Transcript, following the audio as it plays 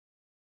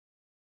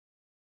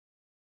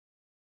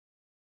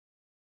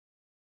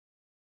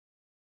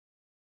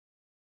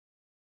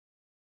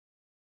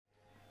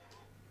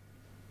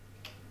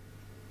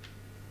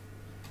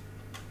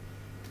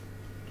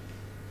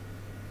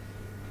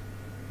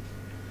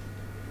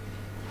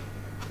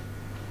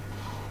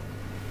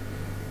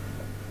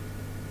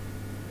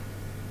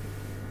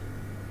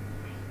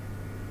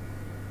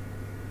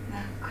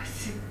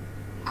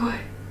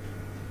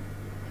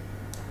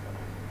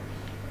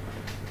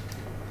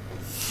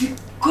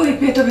ごい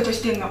ベトベト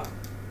してんの。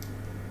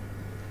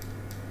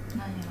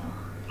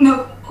何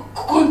が？こ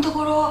このと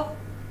ころ、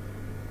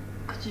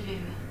唇。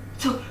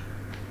そう、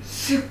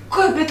すっ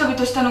ごいベトベ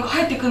トしたのが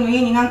入ってくるの、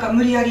家に。なんか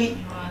無理やり、どう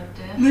やっ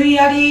て？無理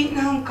やり、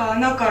なんか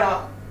穴か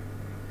ら。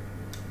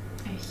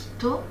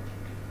人？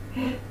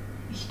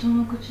人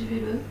の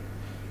唇？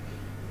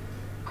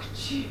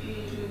唇、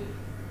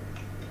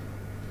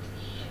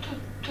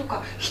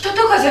人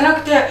とかじゃな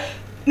くて、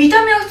見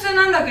た目は普通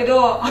なんだけ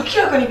ど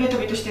明らかにベト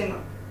ベトしてんの。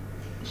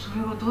そ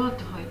れがどうやっ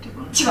て入ってく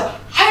るの？違う、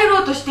入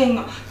ろうとしてん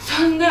の。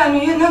そんでな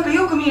んか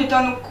よく見ると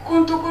ここ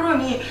のところ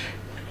に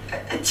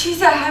小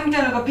さい灰みた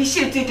いなのがびっ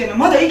しりついてるの。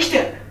まだ生きて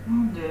る。な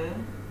んで？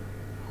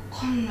わ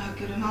かんない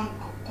けど、なんか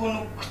こ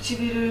の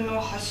唇の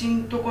端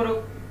のとこ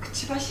ろ、く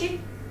ちばし、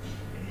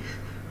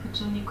普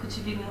通に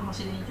唇の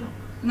端でいいじゃ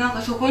ん。なん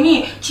かそこ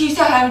に小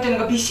さい灰みたいな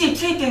のがびっしり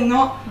ついてん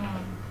の。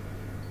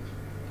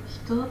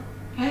人？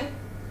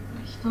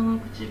人の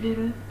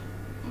唇？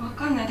わ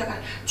かんない。だから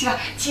違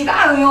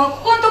うよ。こ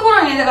このとこ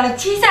ろにね、だから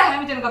小さい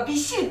灰みたいなのがびっ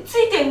しりつ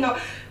いてんの。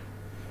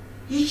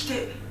生き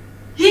て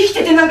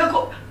て、なんかこ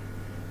う、うわ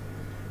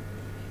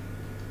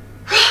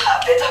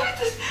ー、ベタベ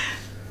タして。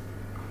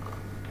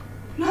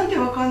なんで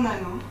わかんな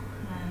いの？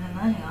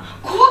何が？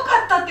怖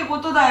かったってこ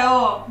とだ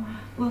よ。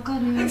わか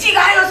るよ。違うよ、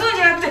そう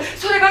じゃなくて、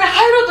それがね、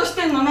入ろうとし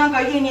てんの。なん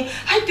か家に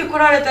入ってこ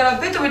られたら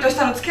ベトベトし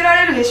たのつけら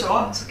れるでし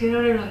ょ。つけ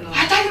られるんだ。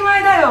当たり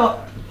前だよ。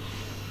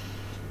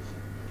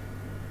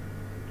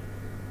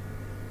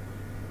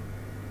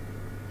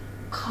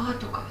皮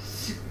とか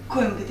すっ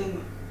ごいむけてん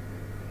の。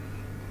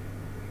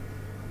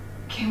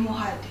毛も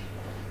生えて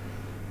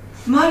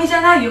る。周りじ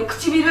ゃないよ、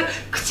唇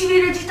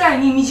自体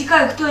に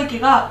短い太い毛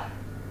が。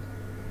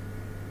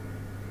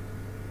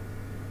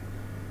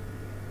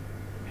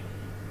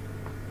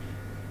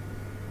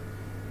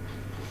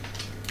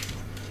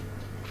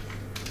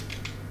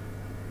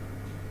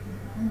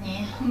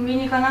何？コンビ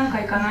ニかなんか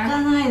行かない？行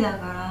かないだ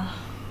から。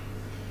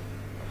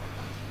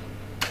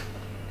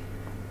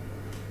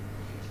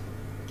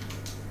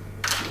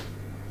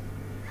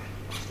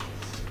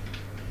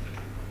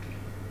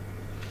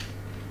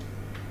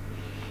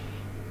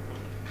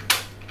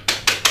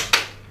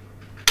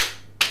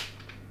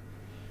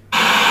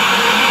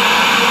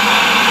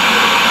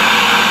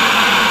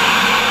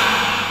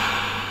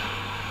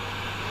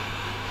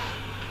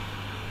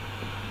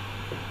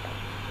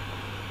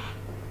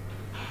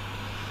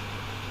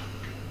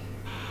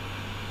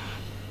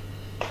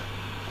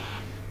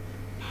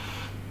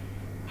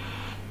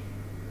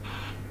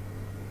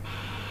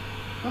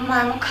お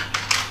前もか。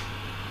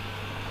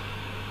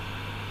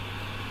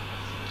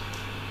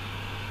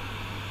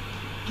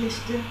消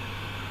して。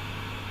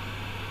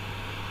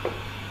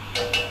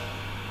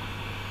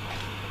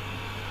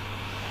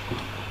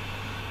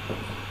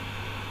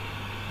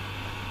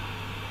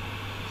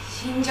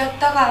死んじゃっ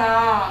たか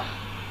な。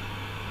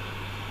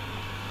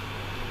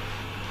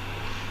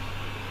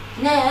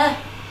ねえ。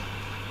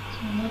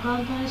そんな簡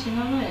単に死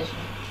なないでし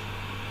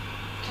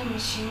ょ。でも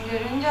死んで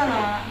るんじゃ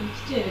ない？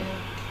生きてるよ。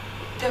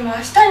でも明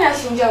日には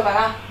死んじゃうか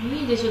な。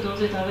いいでしょ、どう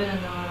せ食べる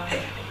んだから。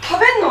食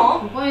べんの？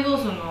他にどう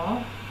すん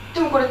の？で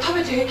もこれ食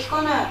べて平気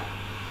かね。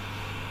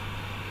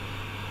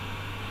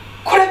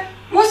これ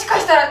もしか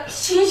したら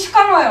新種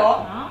かも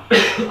よ。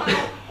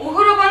お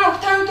風呂場の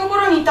蓋のとこ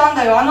ろにいたん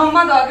だよ。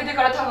窓開けて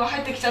から多分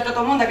入ってきちゃったと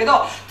思うんだけ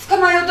ど、捕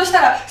まえようとし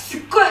たらす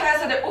っごい速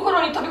さでお風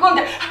呂に飛び込ん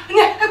で、ね、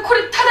こ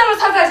れただの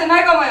サザエじゃ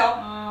ないかもよ。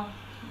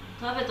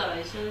食べたら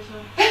一緒でしょ。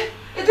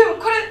でも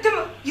これ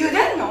茹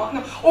でんの？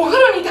お風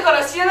呂にいたか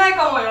ら知らない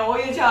かもよ、お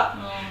湯じゃ。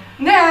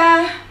ね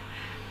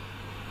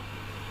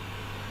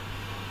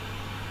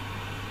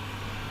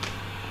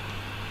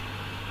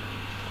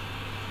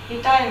え。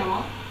痛い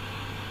の？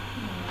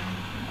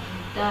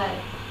痛い。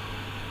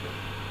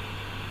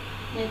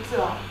熱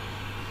は？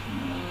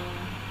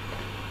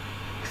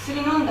薬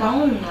飲んだ？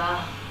飲ん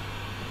だ。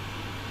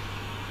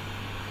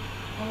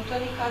本当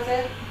に風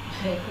邪？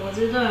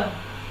風邪だよ。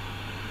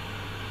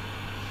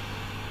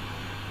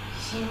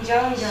死んじ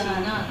ゃうんじゃな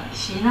い？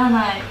死な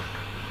ない。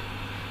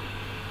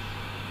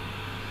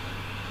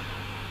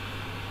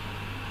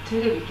テ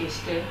レビ消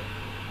して。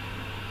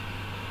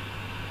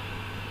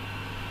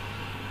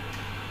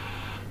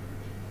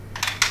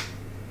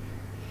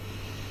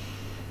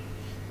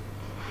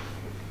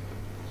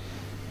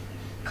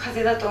風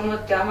邪だと思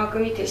って甘く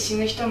見て死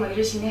ぬ人もい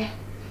るしね。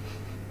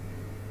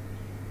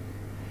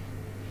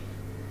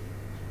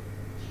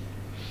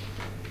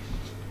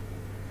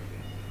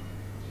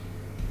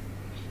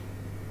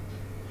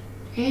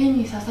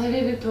に刺さ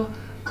れると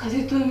風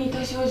邪と似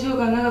た症状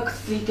が長く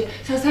続いて、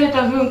刺され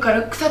た部分か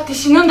ら腐って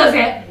死ぬんだ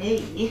ぜ。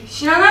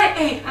知らな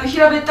い？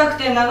平べったく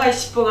て長い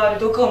尻尾がある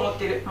毒を持っ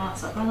てる。あ、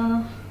魚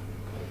の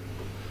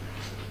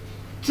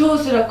象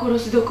すら殺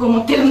す毒を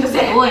持ってるんだ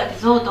ぜ。どうやって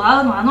象と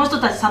会うの？あの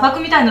人たち砂漠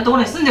みたいなとこ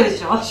ろに住んでるで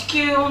しょ。地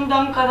球温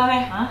暖化だ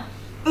ね。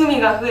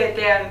海が増え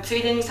てつ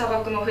いでに砂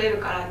漠も増える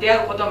から出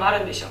会うこともあ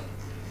るんでしょ。へ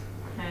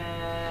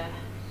え。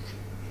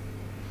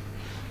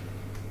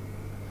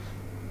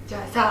じ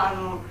ゃあさ、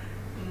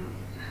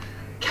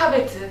キャ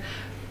ベツ、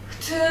普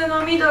通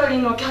の緑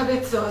のキャ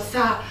ベツを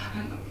さ、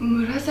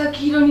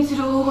紫色にす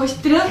る方法知っ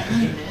てる？なんで？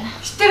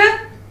知ってる？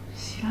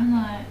知ら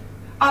ない。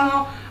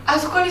あ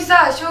そこに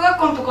さ、小学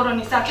校のところ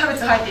にさ、キャベ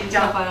ツ入ってんじ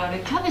ゃん。だからあれ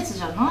キャベツ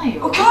じゃない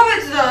よ。キャ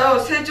ベツだよ。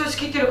成長し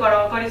きってるか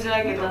ら分かりづら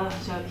いけど。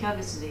じゃあキャ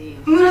ベツでいいよ。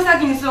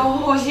紫にする方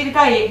法知り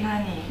たい。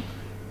何？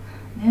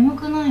眠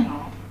くない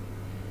の？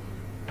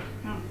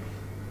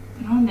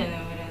うん。なんで眠れ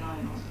ない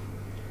の？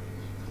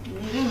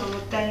寝るのも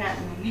ったいない。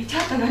寝ち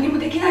ゃうと何も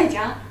できないじ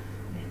ゃん。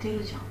寝て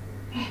るじゃん。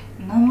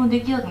何もで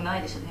きなくな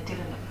いでしょ、寝てる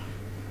んだから。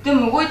で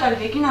も動いたり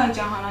できない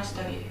じゃん、話し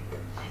たり。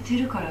寝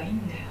てるからいい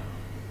んだよ。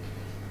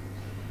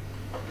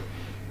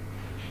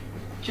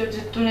じゃあ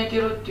ずっと寝て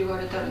ろって言わ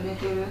れたら寝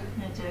てる？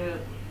寝て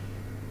る。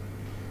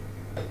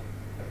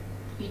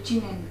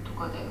1年と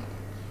かだよ。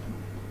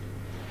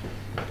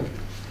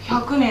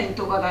100年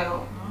とかだ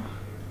よ。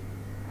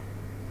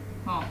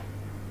うん。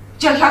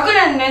じゃあ100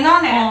年寝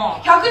なね。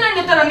100年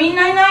寝たらみん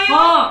ないない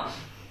よ。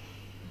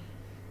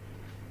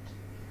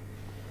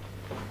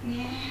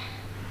ね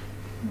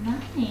え。何？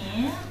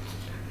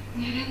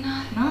寝れ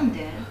ない。なん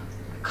で？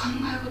考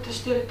え事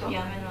してると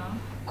やめな。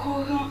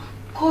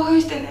興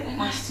奮して寝れ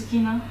ない。落ち着き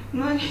な。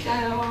無理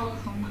だよ。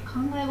そんな考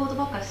え事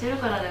ばっかしてる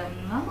からだよ。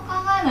何も考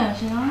えないように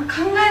しな。考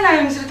えない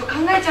ようにすると考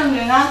えちゃうん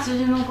だよな。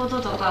羊のこ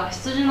ととか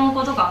羊の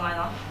こと考え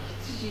な。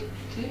羊って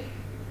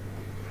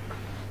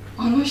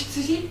あの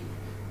羊？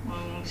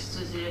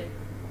羊。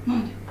な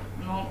んで？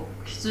なんか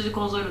羊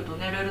数えると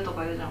寝れると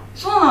か言うじゃん。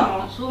そうな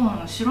の？そうな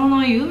の。知ら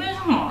ない？有名じ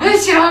ゃない？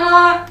知ら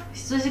ない。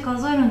羊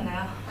数えるんだ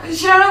よ。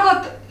知らなか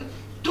った。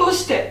どう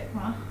して？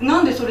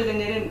なんでそれで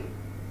寝れんの？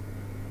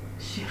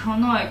知ら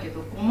ないけ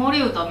ど子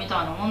守歌み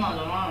たいなもんなんじ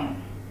ゃないの？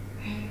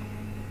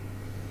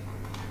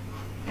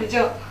へえ。じ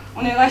ゃあ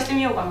お願いして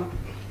みようかな。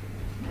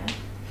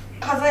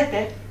数え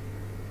て。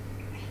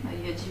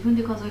いや自分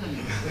で数えるんだ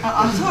よ。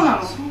そうな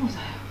の？そうだ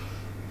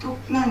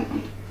よ。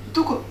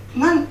どこ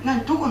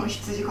の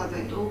羊数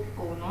える？ど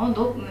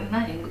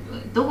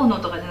この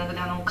とかじゃなくて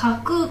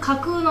架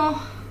空の。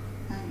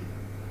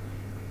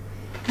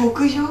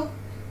牧場？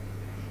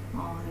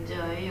じ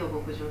ゃあいいよ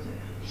牧場で。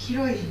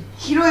広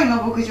い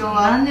の牧場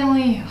は何でも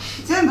いいよ。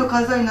全部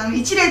数えるの？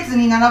一列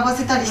に並ば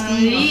せたりして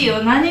いいの？いい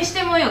よ、何し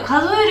てもいいよ。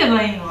数えれ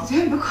ばいいの。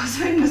全部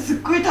数えるのす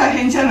っごい大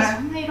変じゃない？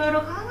そんないろい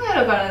ろ考え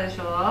るからでし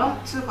ょ。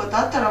つうか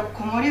だったら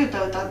子守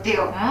歌歌って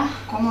よ。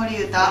子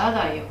守歌。や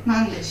だよ。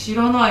なんで？知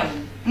らないもん。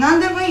何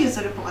でもいいよ、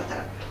それっぽかった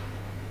ら。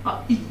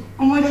いいよ。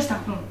思い出した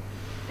の？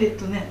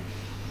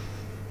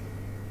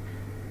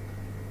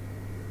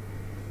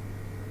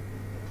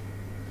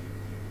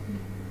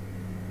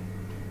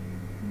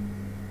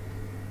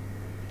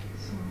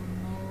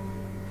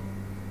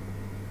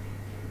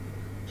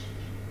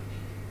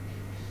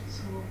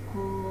そこ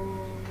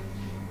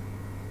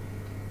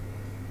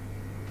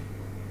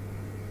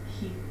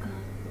光っ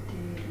て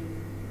る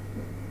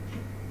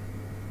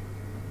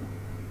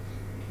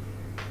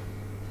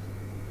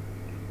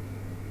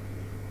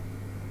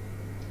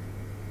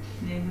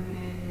眠れ。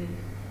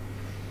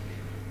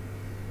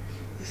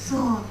嘘。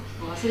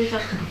忘れちゃ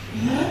った。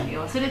い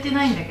や忘れて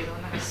ないんだけど、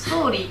なんかス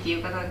トーリーってい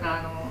うか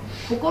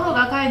心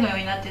が貝のよう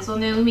になってそん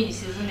で海に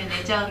沈んで寝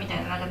ちゃうみた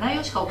いな内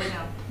容しか覚えてな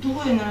かった。ど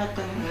こで習っ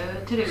たの？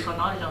テレビか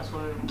なあるじゃんそ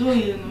ういうの。どう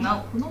いう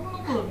の？子供の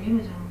頃見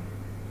るじゃん。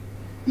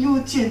幼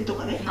稚園と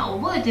かで？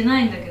覚えてな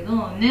いんだけ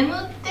ど、眠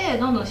って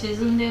どんどん沈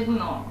んでいく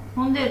の。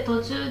ほんで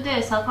途中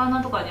で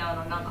魚とかに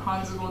なんか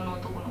半ズボンの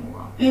男の子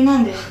が。な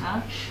んで？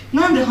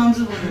なんで半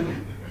ズボンなの？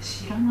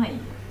知らないよ。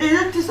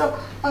だってさ、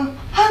半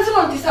ズ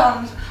ボンって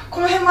さ、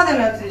この辺までの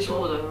やつでし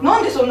ょ？そうだよ。な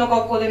んでそんな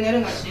格好で寝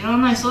るの？知ら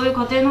ない。そういう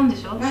家庭なんで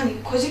しょ？何？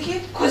小じきの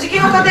家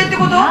庭って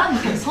こと？な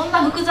んでそん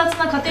な複雑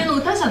な家庭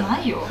の歌じゃな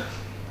いよ。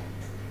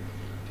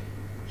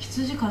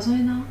羊数え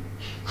な。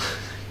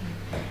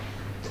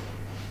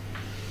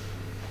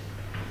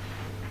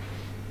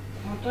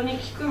本当に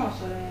聞くの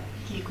それ？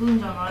聞くん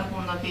じゃない？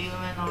こんだけ有名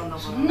なんだから。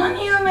そんな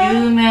に有名？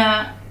有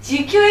名。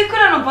時給いく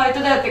らのバイト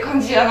だよって感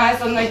じじゃない？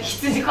そんな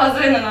羊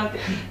数えるのなんて。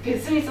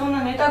別にそん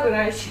な寝たく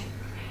ないし。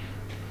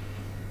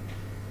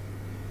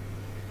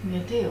寝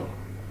てよ。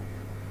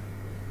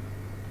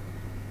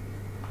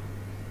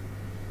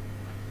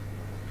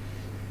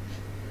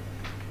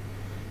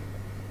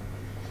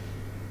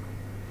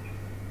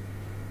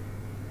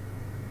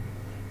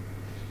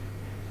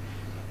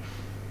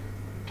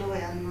どう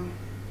やんの？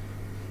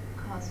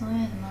数えん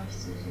の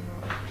羊を。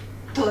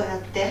どうや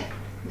って？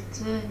普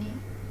通に。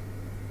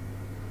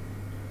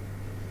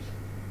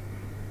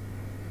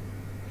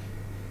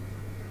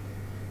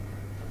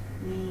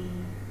2、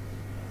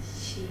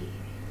4、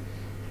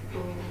5、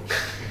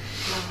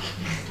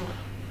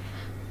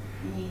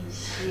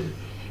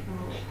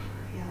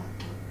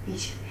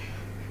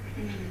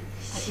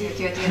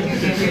違う。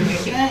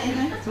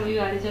そうい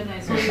うあれじゃな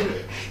い。そういう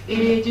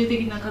永住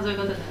的な数え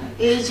方じゃない。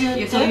永住っ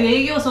て？そういう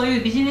営業、そう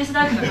いうビジネス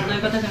ライフの数え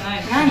方じゃな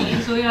いの。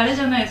何？そういうあれ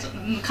じゃない。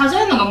数え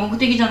るのが目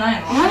的じゃな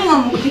いの。何が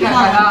目的なの？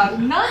だから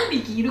何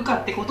匹いるか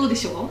ってことで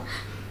しょ。も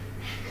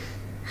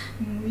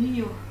ういい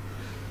よ。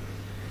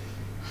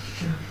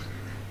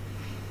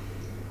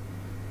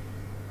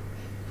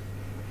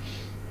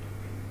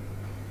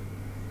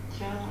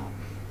じゃ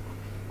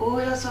あおお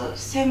よそ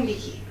1000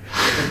匹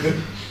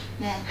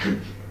ね。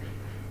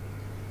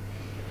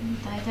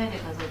大体で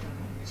数え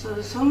た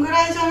の？そんぐ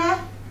らいじゃない？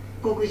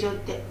牧場っ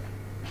て。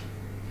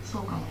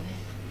そうかもね。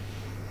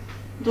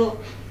どう？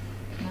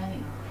何が？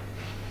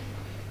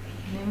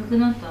眠く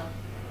なった？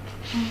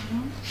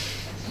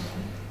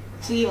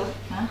次は？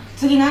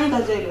次何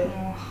数える？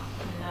も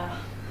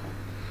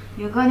う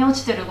床に落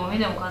ちてるゴミ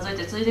でも数え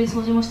て、ついでに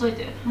掃除もしとい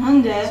て。な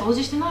んで？掃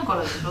除してないか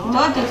らでしょ。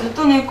だってずっ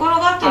と寝っ転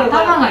がってる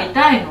から。頭が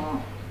痛いの。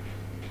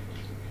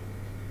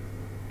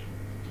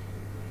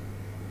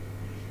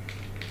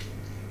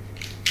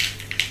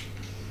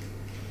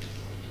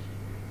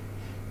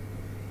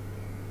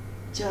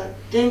じゃあ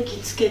電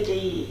気つけて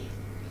いい？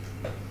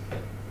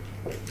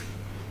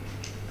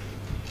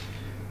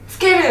つ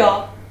ける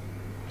よ。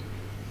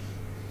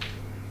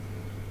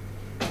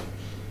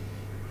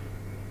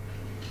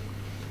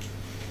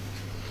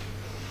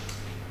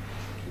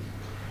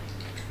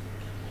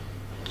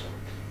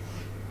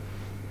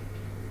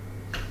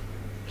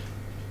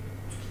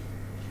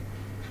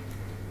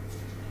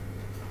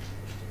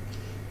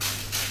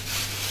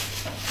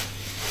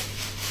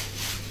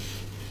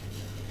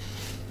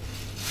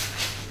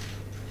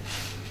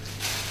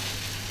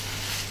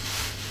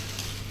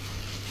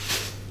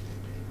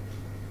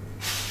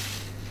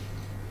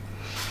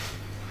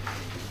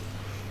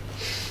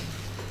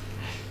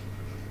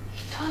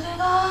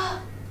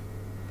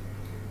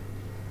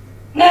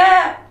ねえ、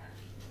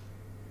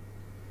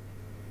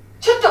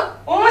ちょっと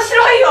面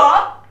白いよ。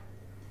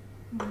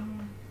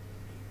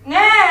ねえ、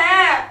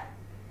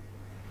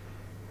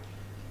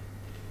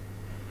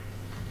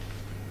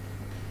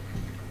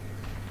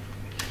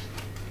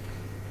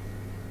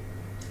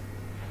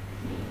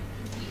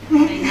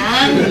何？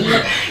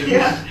い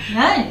や、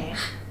何？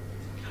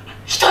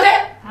人で。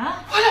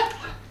あ？ほら、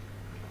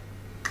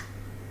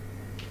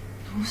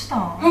どうしたん？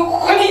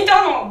ここにい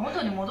たの。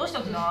元に戻し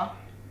とくな。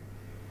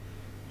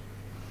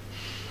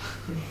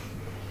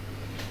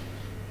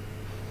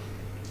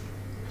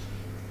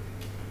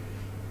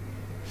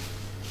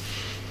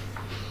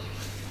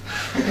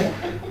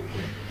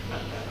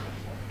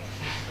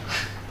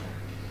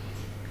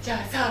じゃあ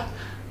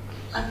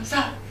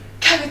さ、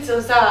キャベツ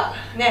をさ、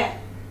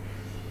ね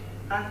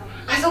え、あ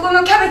そこ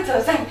のキャベツを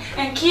さ、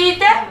聞いて。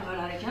だか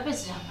らあれキャベ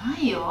ツじゃな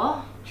い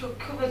よ。キ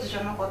ャベツじ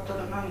ゃなかった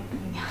ら何？い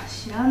や、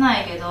知ら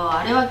ないけど、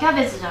あれはキャ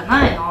ベツじゃ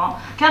ないの。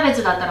キャベ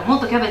ツだったらも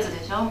っとキャベツ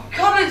でしょ。キ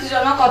ャベツじ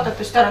ゃなかった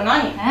としたら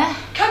何？キ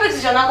ャベ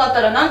ツじゃなかっ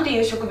たらなんてい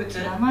う植物？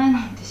名前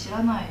なんて知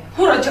らないよ。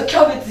ほら、じゃあキ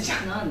ャベツじ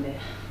ゃん。なんで？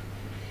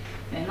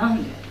な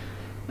んで？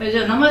じ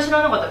ゃあ名前知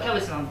らなかったらキャ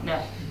ベツなの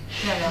ね。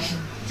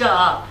じゃ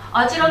あ、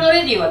あちらの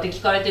レディーはって聞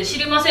かれて知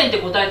りませんって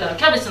答えたら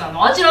キャベツな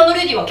の？あちらの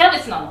レディーはキャベ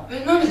ツなの？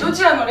何？ど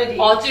ちらのレディ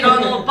ー？あちら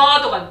のバ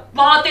ーとか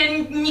バーテ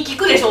ンに聞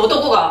くでしょ、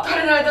男が。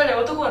誰？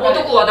男は誰？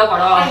男はだか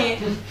ら何？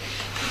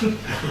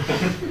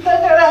だ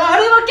からあ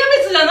れはキャ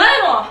ベツじゃな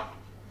いの。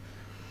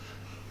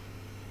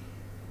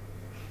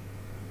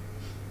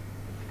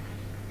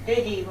レ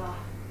ディーは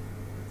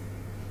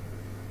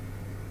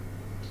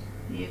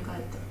家帰った。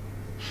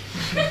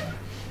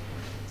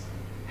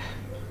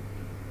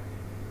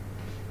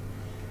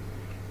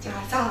じゃあ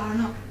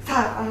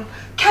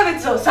キャベ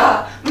ツを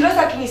さ、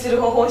紫にする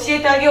方法教え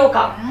てあげよう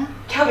か。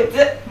キャベツ。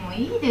もう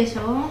いいでし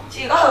ょ。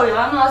違うよ、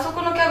あそ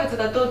このキャベツ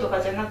がどうと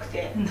かじゃなく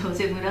て。どう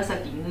せ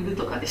紫に塗る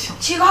とかでしょ。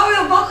違うよ、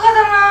バカ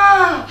だ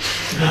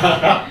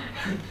な。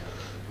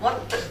もっ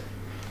と違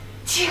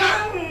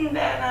うん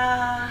だよ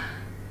な。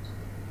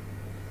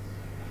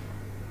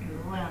ど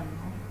うやんの？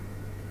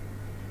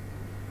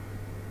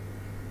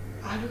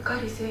アル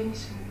カリ性に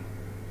するの。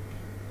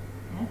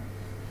え？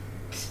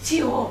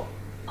土を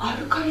ア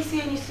ルカリ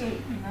性にするの。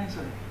何そ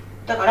れ？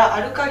だから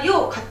アルカリ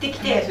を買ってき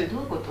て。それど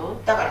ういうこ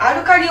と？だからア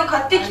ルカリを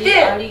買ってき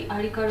て。落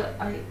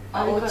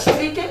ち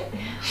着いて。頭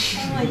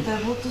痛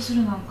い、ぼーっとす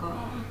る。なん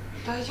か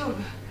大丈夫？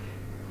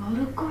ア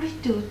ルカリっ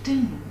て売って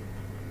んの？売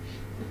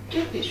っ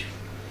てるでしょ。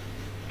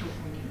どこ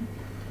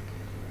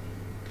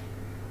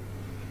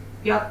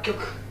に？薬局。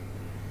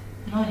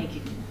何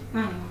聞く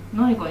の？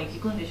何かに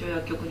聞くんでしょ、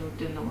薬局に売っ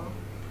てんだから。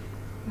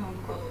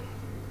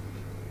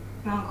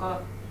なんか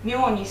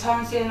妙に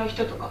酸性の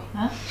人とか。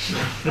な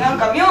ん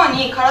か妙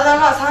に体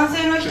が酸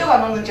性の人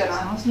が飲むんじゃない？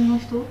酸性の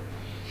人？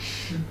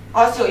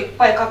汗をいっ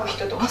ぱいかく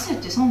人とか。汗っ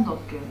て酸だっ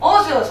け？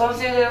汗は酸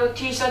性だよ。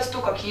 T シャツと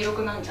か黄色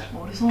くなんじゃん。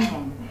あれそうなの？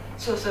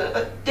そう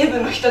デブ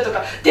の人と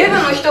か。デブ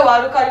の人は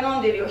アルカリ飲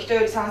んでるよ。人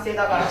より酸性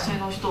だから。痩せ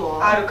の人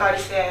はアルカリ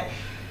性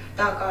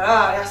だか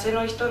ら、痩せ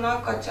の人の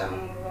赤ちゃん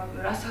は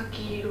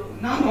紫色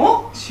な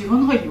の？知ら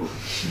ないよ。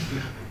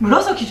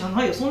紫じゃ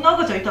ないよ。そんな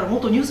赤ちゃんいたらも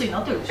っとニュースに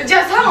なってるでしょ。じ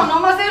ゃあ酸を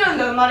飲ませるん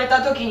だ、生まれ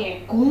た時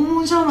に。拷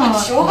問じゃない。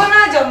しょうが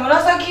ないじゃん。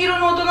紫色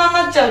の大人に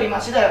なっちゃうよりマ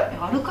シだよ。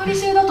アルカリ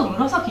性だと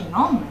紫に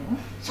なんの？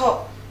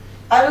そ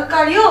う、アル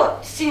カリを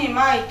土に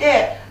まい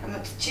て、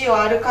土を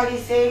アルカリ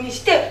性に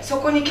して、そ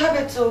こにキャ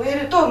ベツを植え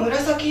ると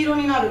紫色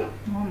になる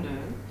の。なんで？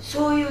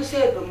そういう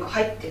成分が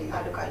入ってるの、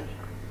アルカリに。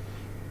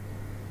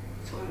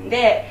そん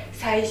で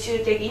最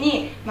終的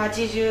に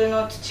町中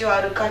の土を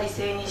アルカリ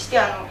性にして、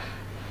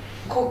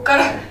こっか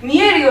ら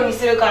見えるように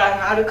するか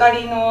ら、アルカ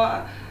リ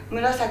の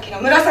紫の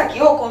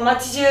紫をこう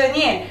街中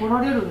に。怒ら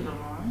れるんじゃない？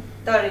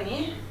誰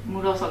に？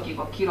紫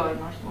が嫌いな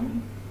人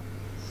に。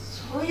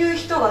そういう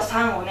人が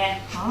酸を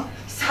ね、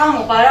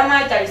酸をばら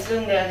まいたりす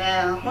るんだ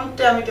よね。ほん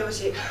とやめてほ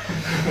しい。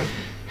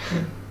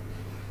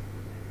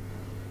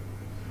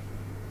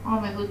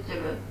雨降って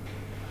る？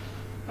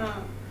うん、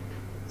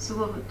す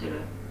ごい降ってる。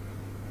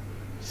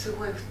す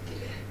ごい降ってる。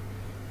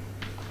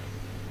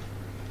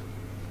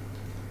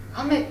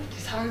雨って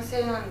酸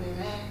性なんだよ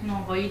ね。な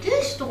んか遺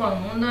伝子とかの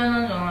問題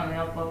なんじゃないの？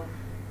やっぱ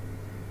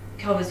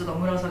キャベツが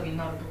紫に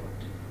なるとか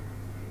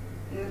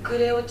って。ヌク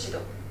レオチド。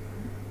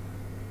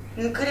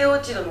ヌクレオ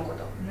チドのこ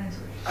と。何そ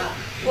れ？あ、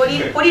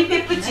ポリ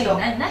ペプチド。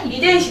遺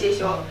伝子で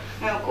しょ。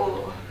なんか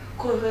こ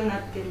ういう風にな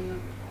ってるの。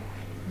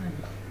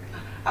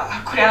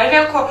あ、これあれだ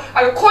よ、こう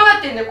な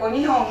ってんだよ、こう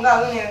2本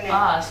がうねうね。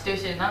ああ、知ってる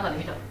知ってる、なんかで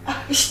見た。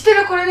あ、知って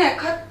る。これね、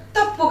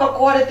片っぽが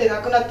壊れて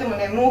なくなっても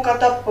ね、もう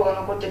片っぽが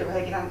残ってれば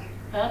平気なんだ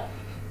よ。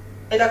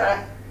だから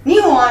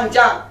2本あんじ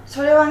ゃん。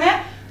それは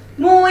ね、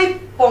もう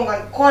1本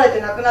が壊れて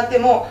なくなって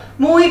も、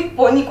もう1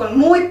本にこの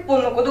もう1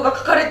本のことが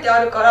書かれて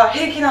あるから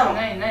平気なの。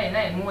ない、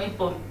もう1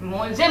本、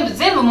もう全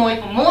部もう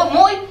1本、もう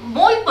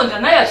1本じゃ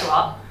ないやつ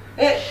は？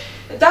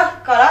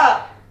だか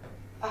ら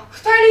2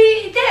人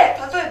で、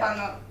例えば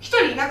1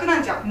人いなくな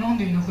んじゃん。なん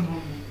でいなくなる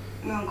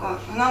の？なん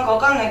かわ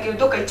かんないけど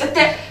どっか行っちゃっ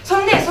て、そ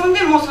んで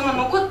もうその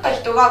残った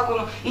人がこ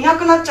のいな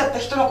くなっちゃった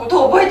人のこ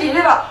とを覚えてい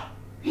れば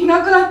い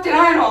なくなって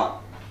ないの。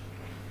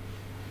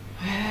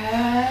へ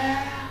え、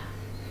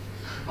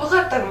分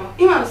かったの？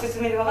今の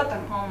説明で分かった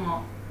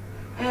の？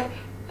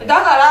だ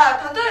か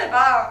ら例え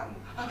ば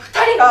2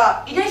人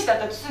が遺伝子だっ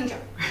たとすんじゃん。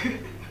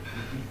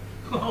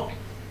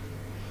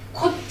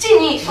こっち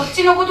にそっ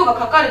ちのことが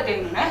書かれて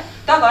るのね。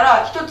だか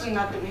ら一つに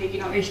なっても平気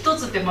なの。一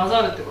つって混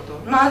ざるってこと？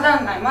混ざ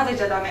んない。混ぜ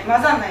ちゃダメ。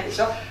混ざんないで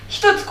しょ。一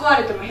つ壊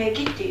れても平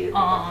気っていう。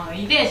ああ、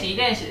遺伝子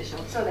でしょ。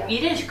そうだよ。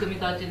遺伝子組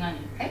み換えって何？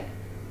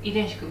遺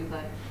伝子組み換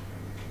え。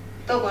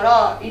だか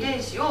ら遺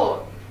伝子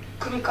を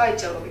組み替え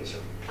ちゃうわけでしょ。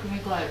組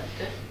み換えるって？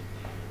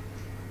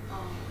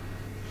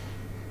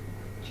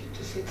ちょっ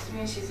と説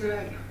明しづ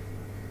らいな。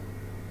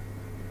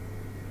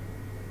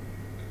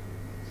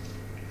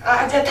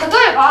じゃあ例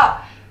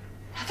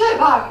え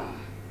ば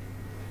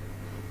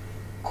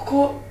こ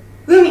こ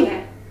海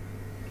ね、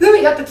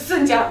海だって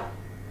包んじゃ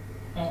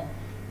う。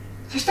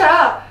そした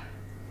ら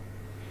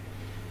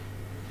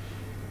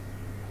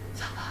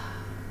ザバ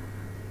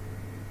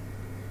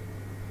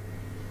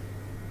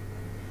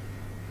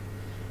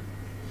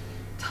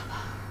ザバ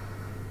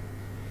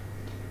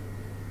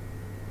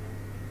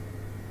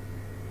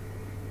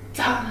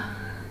ザーン、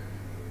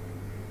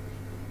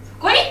そ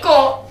こに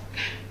こ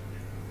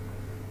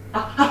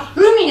う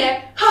海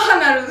ね、母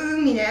なる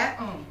海ね。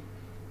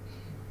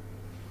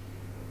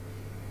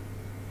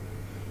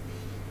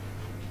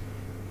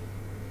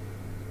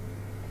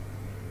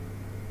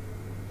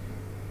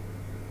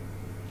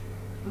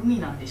海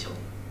なんでしょ。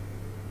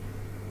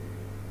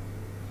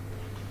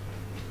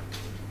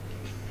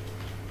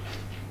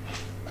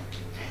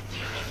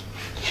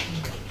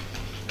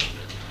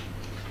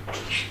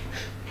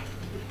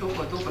ど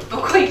こ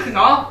行く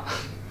の？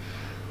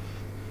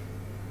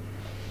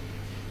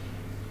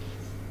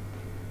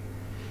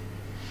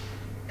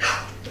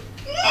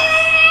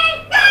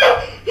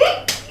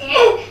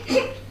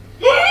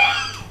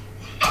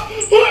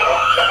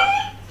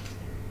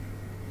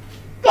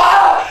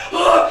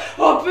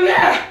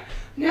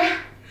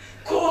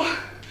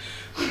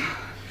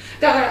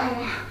だから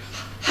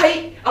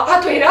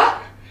あとエラ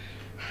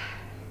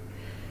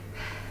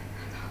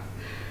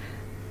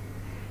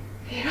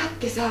っ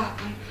てさ、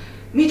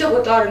見たこ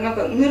とある？なん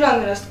かヌラ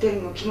ヌラして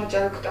るの気持ち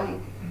悪くて。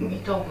見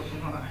たこと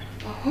ない。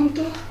本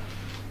当？やっ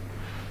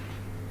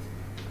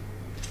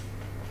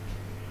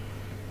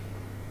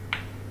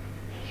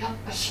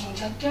ぱ死ん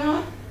じゃってな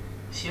い？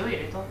塩入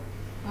れた？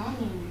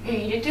何？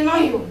入れてな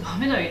いよ。ダ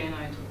メだよ、入れ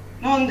ないと。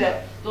なんで？だ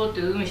っ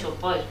て海しょっ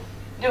ぱい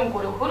じゃん。でも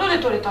これお風呂で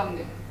取れたん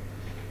だよ。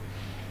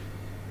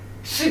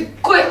すっ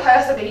ごい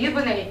速さで湯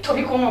船に飛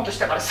び込もうとし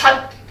たから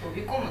さって。飛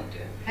び込むっ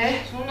て？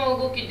そんな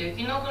動きで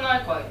きなく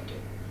ないかいっ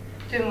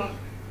て。でも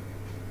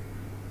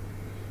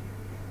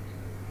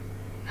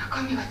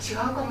中身が違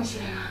うかもし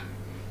れな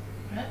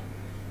い。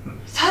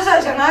サザ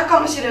エじゃないか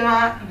もしれ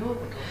ない。どういう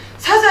こと？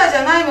サザエじ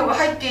ゃないのが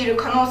入っている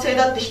可能性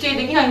だって否定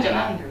できないんじゃ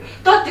ない？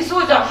だって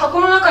そうじゃん。箱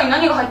の中に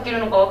何が入ってる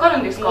のか分かる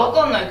んですか？分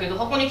かんないけど、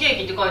箱にケー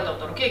キって書いてあっ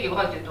たらケーキが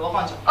入ってるって分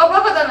かんじゃん。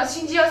バカだな、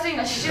信じやすい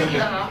な、思春期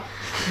だな。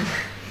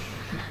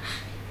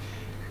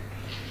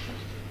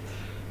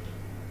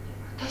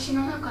私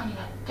の中に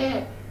だっ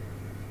て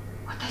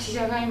私じ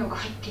ゃないのが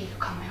入っている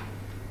かもよ。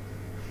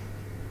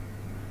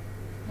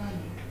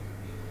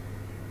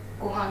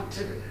ご飯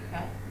粒。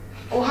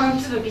ご飯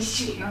粒びっ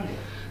しり。なんで？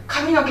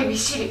髪の毛びっ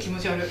しり。気持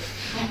ち悪い。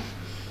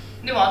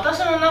でも私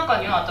の中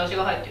には私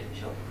が入ってるで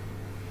しょ。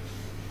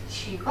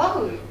違う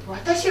よ。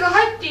私が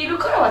入っている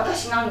から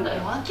私なんだ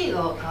よ。わけ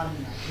がわかんな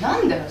い。な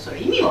んだよそ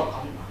れ、意味わ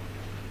かんない。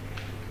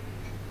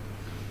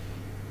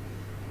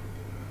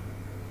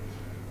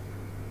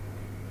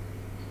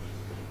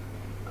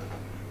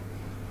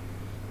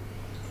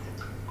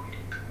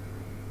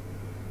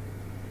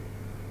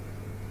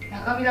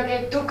だけ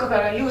どっかか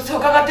ら様子を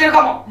伺ってる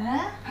かも。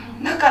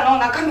中の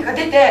中身が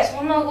出て。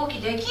そんな動き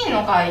できん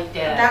のかいっ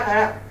て。だか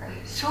ら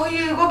そう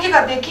いう動き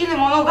ができる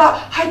ものが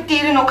入って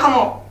いるのか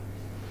も。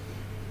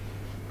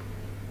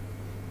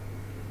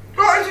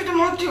あ、ちょっと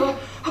待ってよ。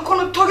こ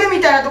のトゲ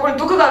みたいなところに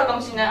毒があるか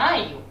もしれな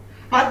い。ないよ。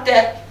待っ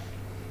て。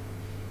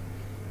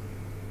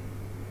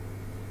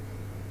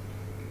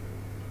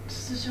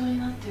筒状に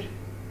なってる。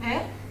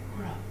え？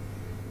ほら。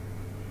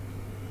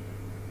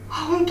あ、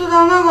本当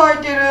だ、穴が開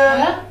いてる。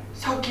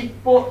先っ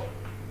ぽ。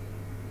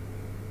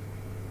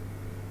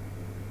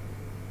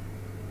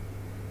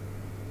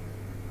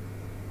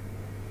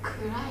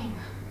暗いな。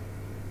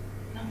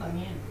なんか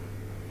見える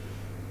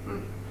の？う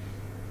ん。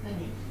何？な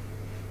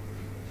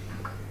ん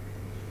か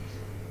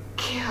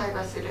気配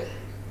がする。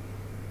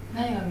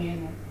何が見え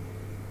るの？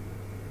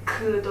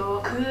空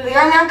洞。い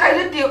や、なんかい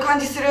るっていう感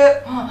じする。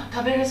あ、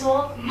食べれ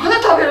そう？まだ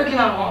食べる気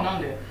なの？な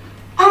んで？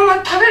あん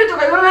ま食べると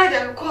か言わないで、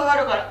怖が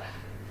るから。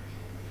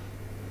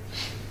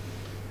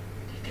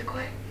出てこ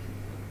い。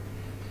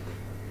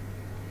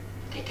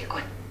出てこ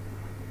い。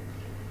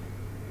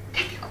出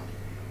てこい。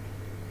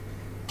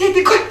出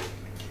てこい。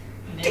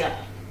出ない。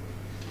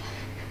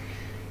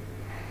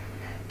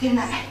出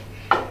ない。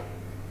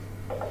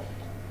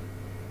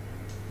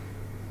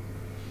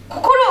心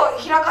を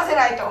開かせ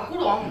ないと。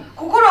心あんの？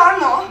心あ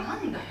んの？な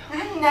んだよ。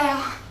なんだよ。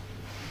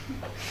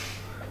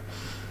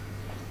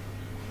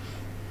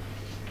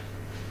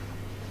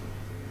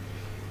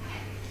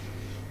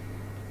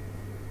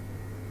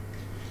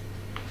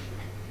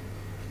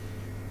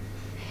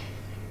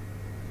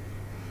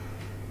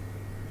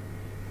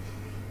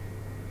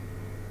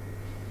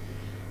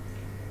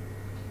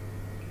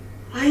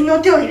愛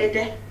の手を入れ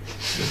て。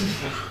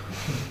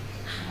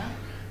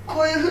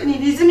こういうふうに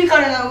リズミカ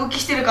ルな動き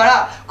してるか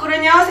ら、これ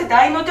に合わせて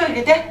愛の手を入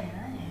れて。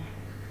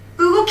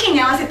動きに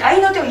合わせて愛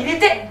の手を入れ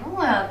て。ど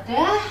うやって？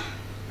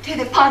手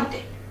でパンっ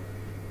て。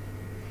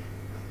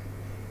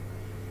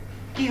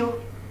いいよ。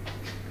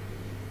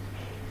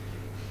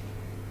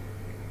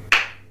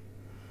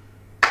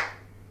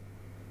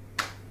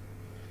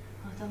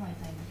頭痛いんだ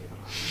けど。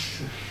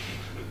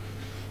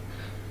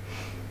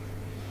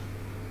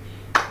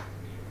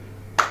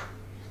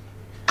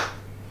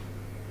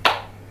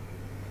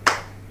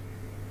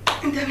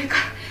ダメか。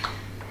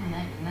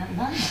なん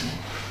なの？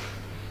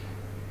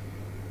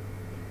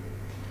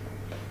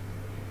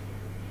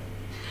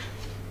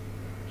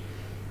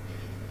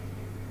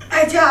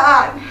あ、じ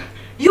ゃあ、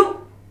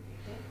よ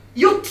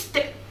っつって。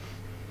よ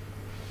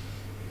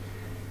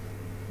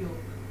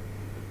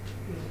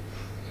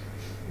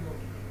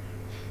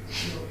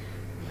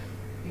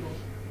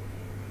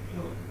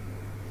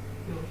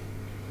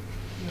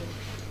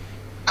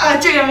あ、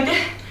やめて。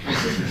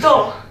どう？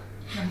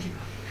何が？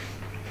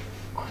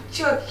こっ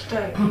ちは聞き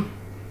たい。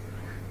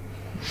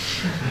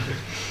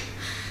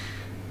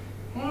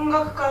音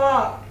楽家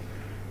は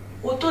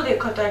音で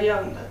語り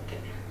合うんだって。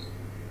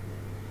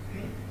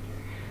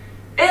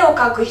絵を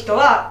描く人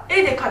は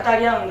絵で語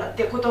り合うんだっ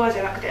て、言葉じ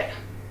ゃなくて。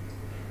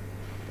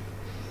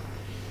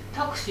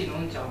タクシーの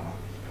うんちゃんは？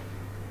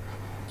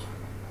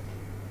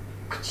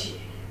口。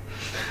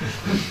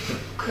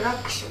クラ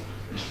クション。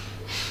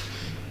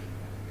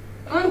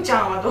うんち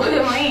ゃんはどうで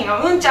もいい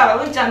の。うんちゃん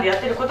はうんちゃんでや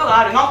ってることが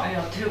あるの。や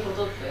ってるこ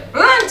とって？う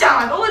んち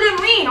ゃんはどうで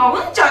もいいの。う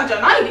んちゃんじ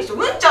ゃないでしょ。う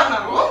んちゃん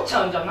なの。うんち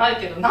ゃんじゃな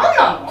いけど、何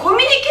なの？コミ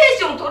ュニケー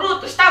ションを取ろ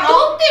うとしたの。取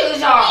ってる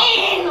じゃん。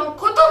いいの、言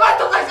葉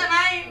とかじゃ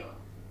ないの。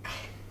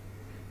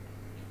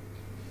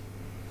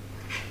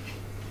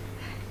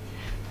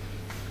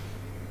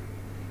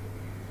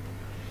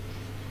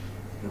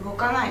動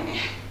かないね。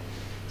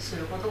す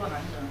ることがな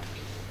いんじゃ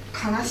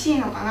ない？悲しい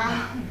のかな。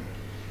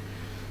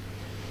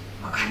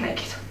わかんない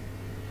けど。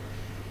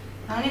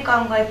何考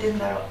えてん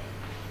だろ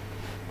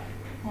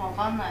う。わ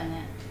かんない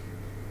ね。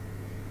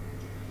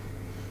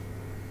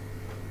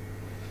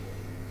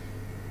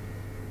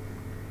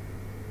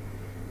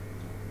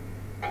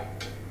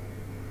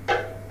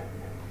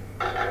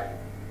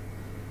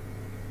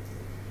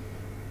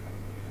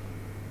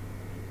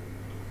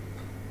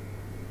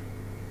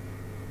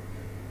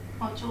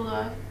あ、ちょう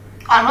だい。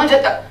あ、飲んじゃ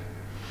った。ど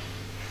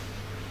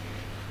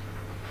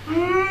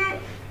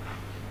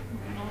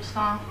うし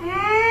たん？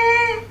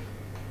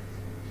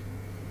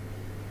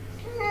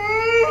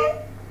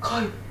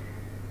かい。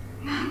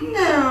なんだ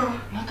よ。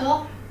ま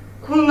た？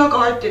この中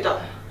入ってた。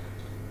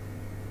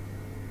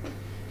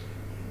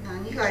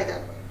何貝だ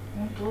ろう。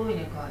ほんと多い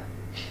ねかい。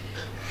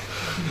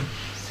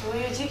そう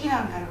いう時期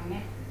なんだろう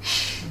ね。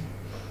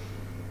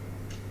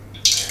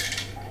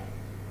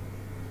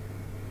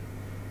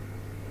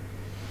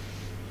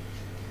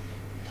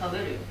食べ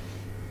るよ。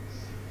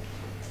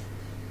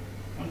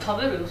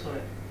食べるよ、それ。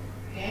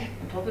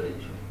食べる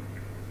でしょ。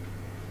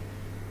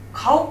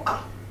買おっ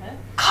か。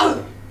買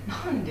う。な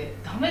んで？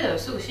ダメだよ、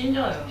すぐ死んじ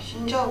ゃうよ。死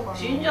んじゃうかな。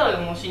死んじゃうよ、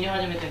もう死に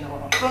始めてんだか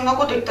ら。そんな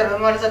こと言ったら生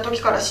まれた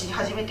時から死に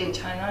始めてん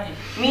じゃん。何？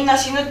みんな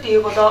死ぬってい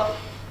うこと。どう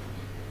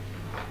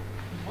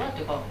やっ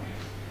て買うの？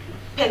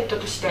ペット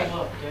として。どう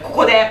やって？こ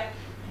こで。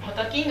ま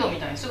た金魚み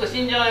たいにすぐ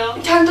死んじゃう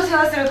よ。ちゃんと世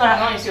話するから。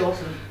何世話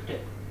するって？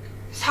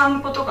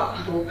散歩とか。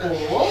どこ？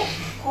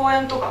公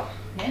園とか。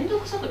めんど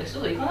くさくてす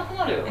ぐ行かなく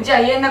なるよ。じゃあ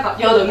家の中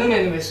やだ、ヌ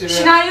メヌメする。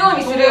しないよう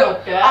にする。どうや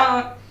っ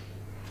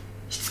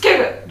て？しつけ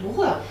る。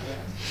どうやって？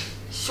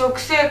食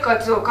生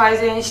活を改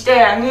善し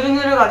てヌル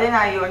ヌルが出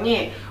ないよう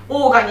に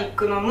オーガニッ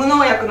クの無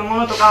農薬のも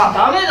のとか。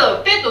ダメだ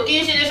よ、ペット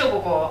禁止でしょこ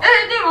こ。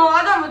でも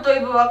アダムとイ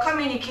ブは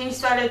神に禁止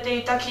されて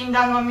いた禁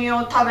断の実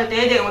を食べて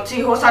エデンを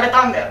追放され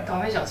たんだよ。ダ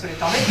メじゃん、それ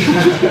ダメって言うん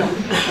だよ。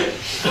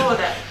そう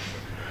だよ。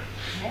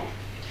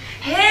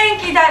平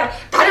気だよ。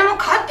誰も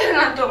飼ってる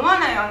なんて思わ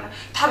ないよ。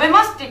食べ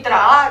ますって言った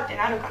らあーって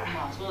なるから。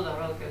まあそうだ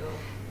ろうけど、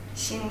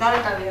死んだ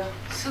ら食べよ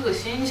う。すぐ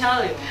死んじゃ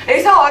うよ。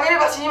餌をあげれ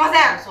ば死にませ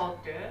ん。そう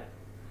って？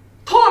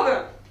糖分。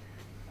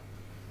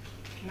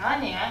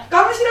何？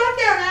ガムシロあっ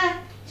たよ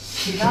ね。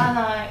知ら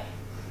ない。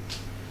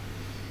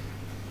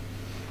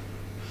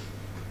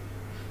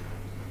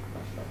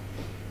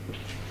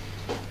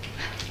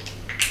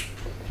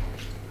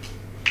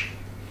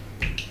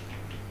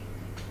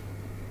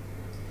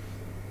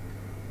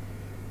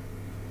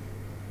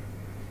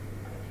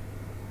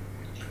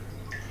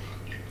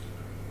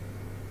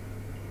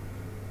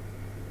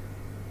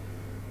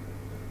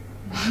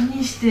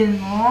何してん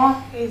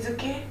の？漬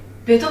け？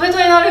ベトベト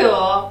になる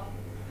よ。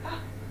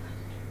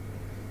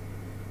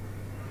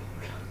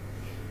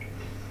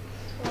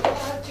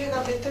手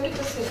がベトベ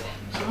トする。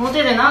その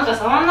手でなんか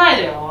触んな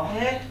いでよ。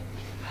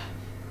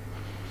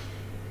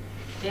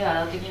手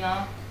洗ってき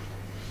な。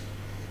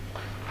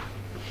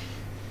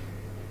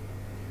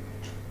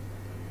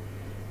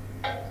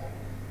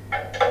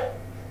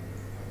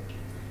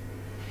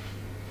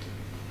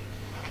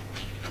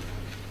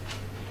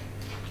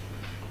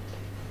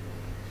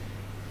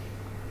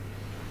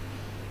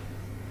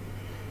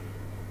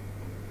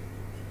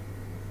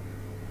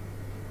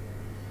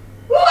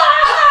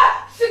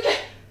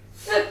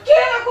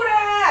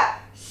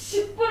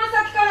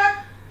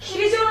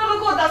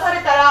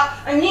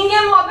人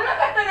間も危な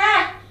かったね。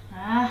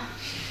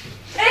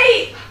エ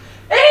イ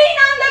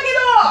なんだけ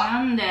ど。な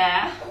んで？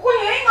ここに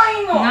エイが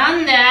いんの。な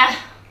んで？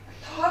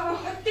多分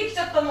入ってきち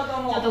ゃったんだと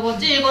思う。ちょっとこっ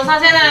ちに来さ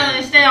せないよ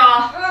うにしてよ。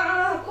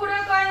これ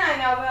は買えない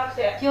ね、危なく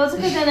て。気をつ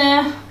けて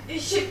ね。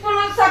尻尾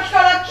の先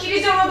から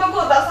霧状の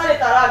毒を出され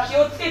たら気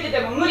をつけてて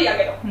も無理だ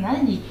けど。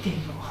何言って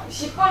んの？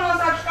尻尾の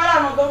先か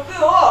ら毒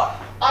を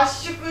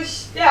圧縮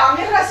してア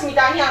メフラシみ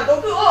たいに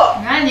毒を。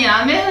何？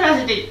アメフラ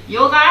シって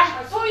妖怪？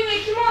そういう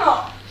生き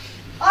物。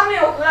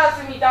雨を降ら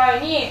すみた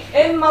いに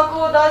煙幕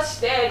を出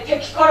して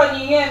敵から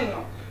逃げん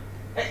の。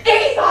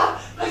エイが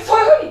そ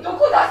ういうふうに毒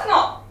を出すの。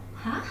は？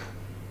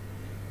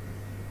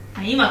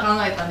今考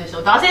えたんでしょ。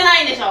出せな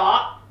いんでし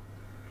ょ。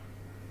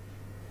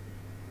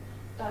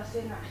出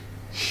せない。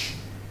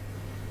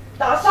出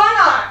さ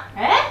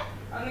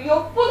ない。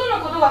よっぽど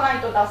のことがない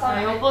と出さ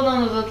ない。よっぽど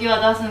の時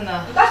は出すん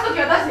だ。出す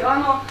時は出すよ。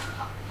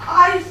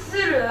愛す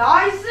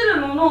る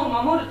ものを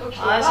守る時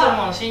とか。愛する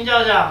もの死んじ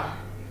ゃうじゃ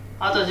ん。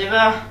あと自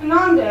分。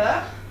なんで？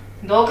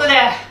毒で。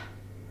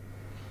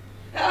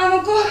こ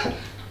う。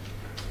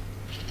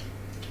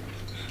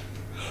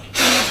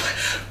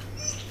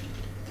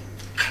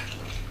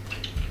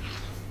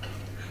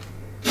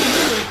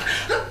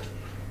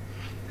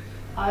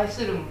愛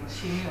するもの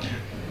死ぬよね。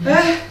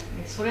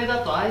それ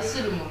だと愛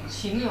するもの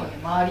死ぬよね。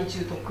周り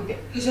中毒で。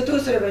じゃあどう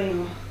すればいい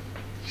の？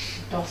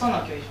出さ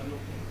なきゃいいじゃん、毒。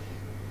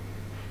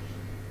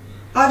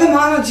で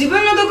も自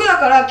分の毒だ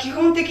から基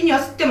本的には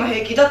吸っても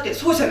平気だって。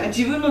そうじゃない？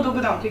自分の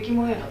毒だもん。敵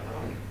も A だっ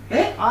た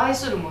ら。愛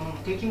するものも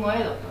敵も A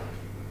だっ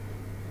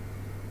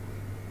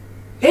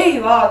たら。エイ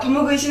は共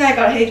食いしない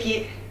から平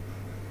気。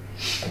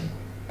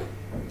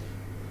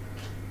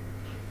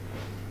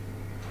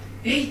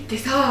エイって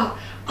さ、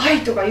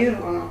愛とか言う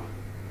のかな？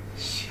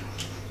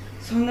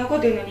そんなこ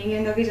と言うの人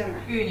間だけじゃな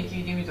い。エイに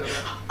聞いてみたら。危な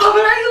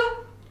い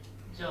よ。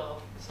じゃあ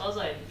サ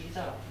ザエに聞い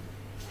たら。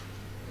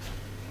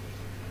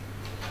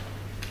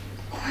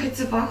こい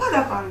つバカ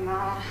だから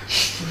な。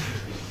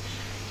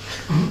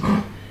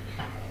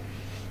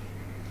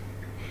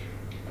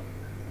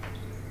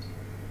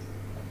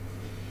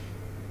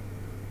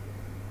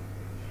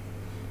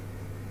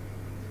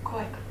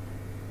怖いか。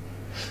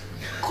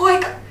怖い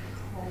か。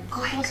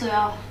怖いこそ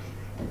や。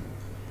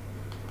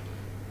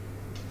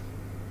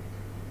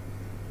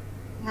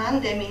な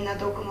んでみんな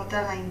毒持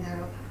たないんだろう。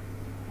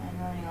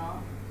何が？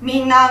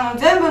みんな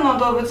全部の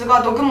動物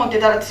が毒持って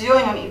たら強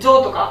いのに。ゾ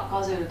ウとか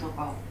ガゼルと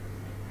か。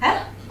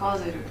ガ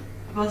ゼ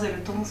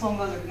ル、トムソン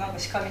ガゼル、なんか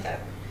鹿みたいな。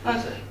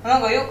何それ？な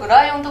んかよく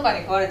ライオンとか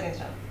に食われてん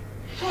じゃん。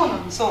そうな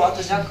の？そう、あ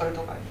とジャッカル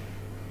とかに。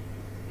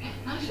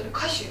何それ？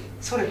歌手？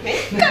それベ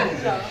ッカル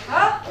じゃん。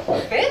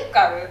ベッ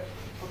カル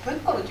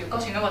っていう歌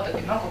手いなかったっ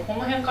け？なんかこ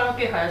の辺から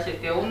毛生やして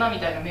て女み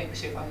たいなメイク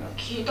してる感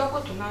じ。聞いたこ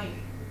とないよ。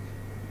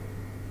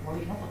あ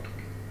れいなかったっ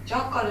け？ジャ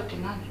ッカルって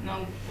何？な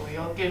んか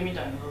野犬み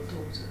たいな動物。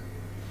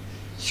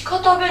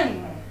鹿食べ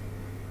んの？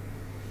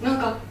なん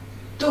か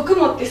毒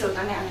持ってそう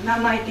だね、名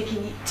前的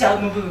に。ジャ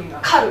の部分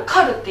がカル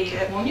っていう。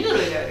哺乳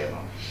類だよで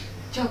も。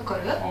ジャッカ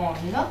ル？い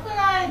なく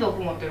ない？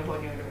毒持ってる哺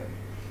乳類。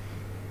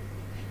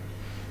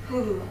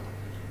フグは？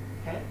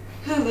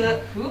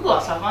フグ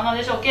は魚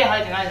でしょ。毛生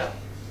えてないじゃん。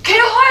毛生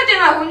えて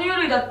ない哺乳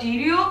類だってい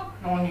るよ。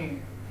何？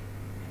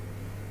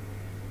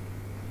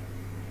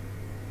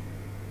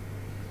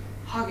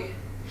ハゲ。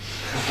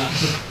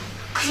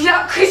クジ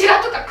ラ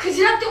とか、ク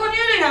ジラって哺乳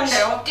類なんだ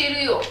よ。知って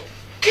るよ。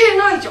毛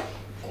ないじゃん。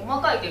細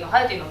かい毛が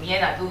生えてるの見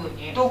えない部分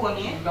に。どこ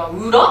に？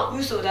裏？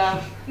嘘だ。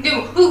で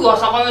もフグは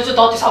魚じゃ、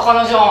だって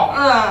魚じ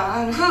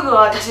ゃん。うん、フグ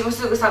は私も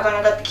すぐ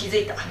魚だって気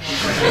づいた。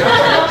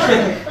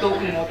毒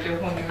持ってる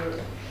哺乳類。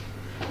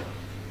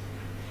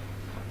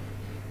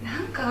な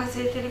んか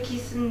忘れてる気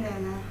すんだよ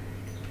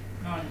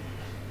な。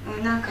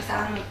なんか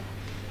さ、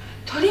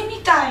鳥み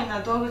たい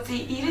な動物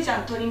いるじ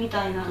ゃん。鳥み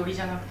たいな。鳥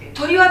じゃなくて。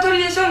鳥は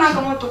鳥でしょ。なんか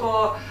もっと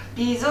こう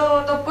リゾ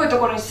ートっぽいと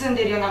ころに住ん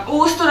でるような、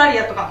オーストラリ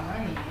アとか。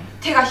何？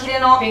手がひれ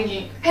のペンギ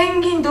ン。ペ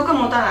ンギン毒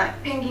持たない。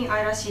ペンギン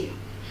愛らしいよ。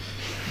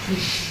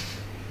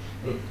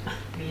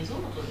リゾー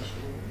トでしょ。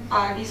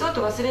あ、リゾー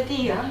ト忘れてい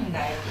いよ。なんだ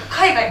よ。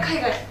海外。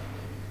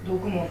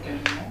毒持ってん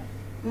の？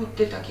持っ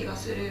てた気が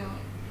するよ。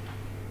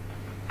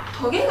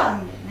トゲがあ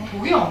るんだよね。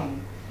トゲあんの？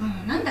う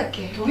ん、なんだっ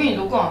け。トゲに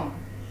毒あんの？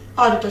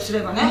あるとす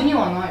ればね。身に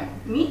はないの？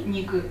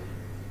肉。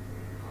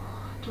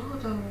どう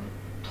だろう。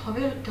食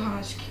べるって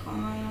話聞か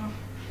ないな。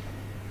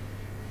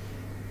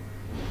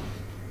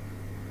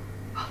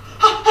カ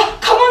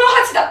モノ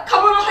ハチだ。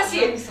カモノハ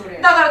チ。何そ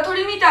れ？だから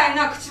鳥みたい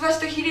なくちばし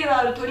とヒレが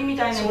ある鳥み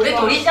たいな。それ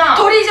鳥じゃん。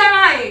鳥じゃ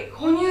ない。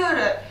哺乳類。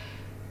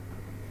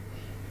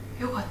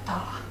よかった。よ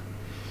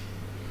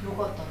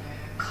かったね。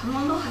カ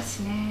モノハ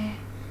チね。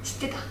知っ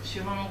てた？知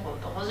らなかっ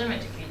た。初め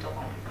て聞いたか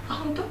も。あ、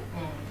本当？うん。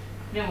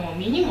でも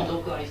身にも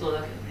毒ありそう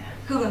だけどね。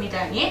フグみ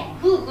たいに？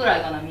フグくら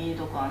いかな、身に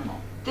毒あんの。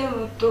で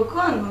も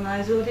毒あんの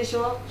内臓でし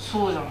ょ。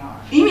そうじゃ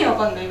ない。意味わ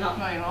かんないな。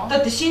ないな。だ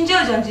って死んじ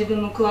ゃうじゃん、自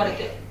分も食われ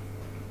て。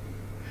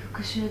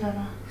復讐だ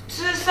な。普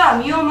通さ、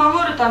身を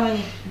守るため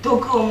に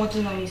毒を持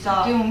つのに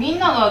さ。でもみん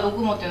なが毒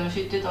持ってるの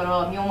知ってた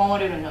ら身を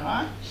守れるんじゃ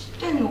ない？知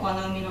ってんのか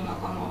な、海の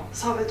中の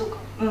サメとか。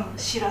うん。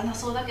知らな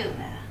そうだけど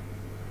ね。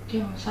で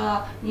も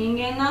さ、人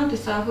間なんて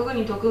さ、フグ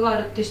に毒があ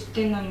るって知っ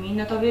てんのにみん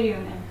な食べるよ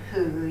ね。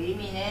フグ意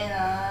味ねえ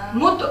な。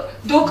もっと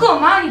毒を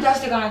前に出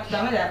していかないと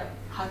ダメだよ。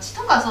ハチ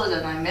とかそうじ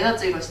ゃない？目立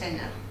つ色してん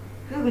じゃん。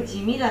フグ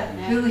地味だよ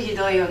ね。フグひ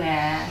どいよ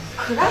ね。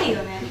暗い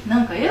よね。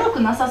なんかエロ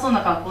くなさそう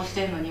な格好し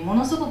てんのにも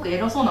のすごくエ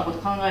ロそうなこと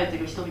考えて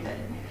る人みたいだ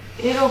よね。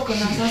エロくな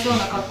さそう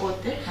な格好っ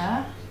て？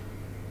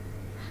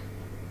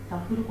ラ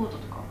ッフルコート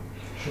とか。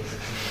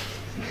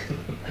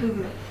フ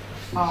グ。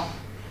あ、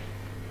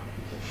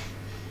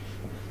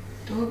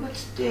動物っ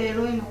てエ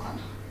ロいのかな。エ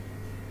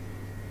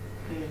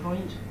ロい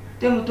んじゃない？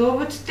でも動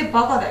物って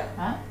バカだよ。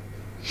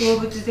動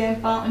物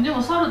全般。で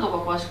も猿と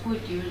か賢い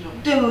って言うじゃ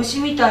ん。でも牛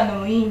みたいの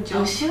もいいんじゃ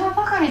ん。牛は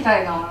バカみ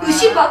たいだもんね。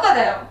牛バカ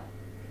だよ。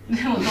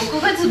でも特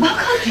別バカっ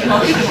ていう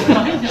わけで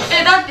もないじゃ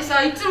ん。だって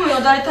さ、いつも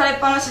よだれ垂れっ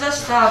ぱなしだ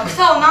しさ、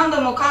草を何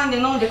度も噛んで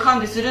飲んで噛ん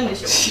でするんで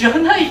しょ。知ら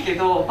ないけ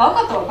どバ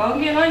カとは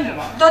関係ないんじゃ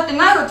ない？だって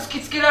ナイフ突き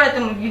つけられて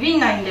もビビん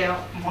ないんだよ。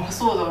まあ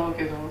そうだろう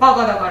けど。バ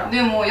カだから。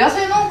でも野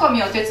生の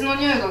狼は鉄の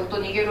匂いがと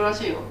逃げるら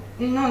しいよ。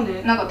なん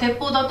で？なんか鉄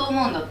砲だと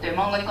思うんだって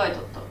漫画に書いてあ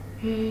った。へ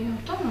え、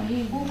頭いい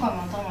ね。狼も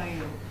頭いい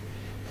よ。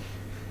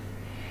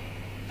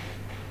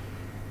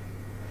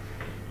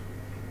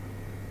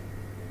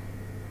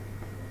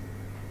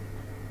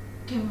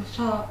でも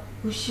さ、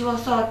牛は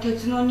さ、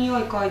鉄の匂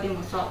い嗅いで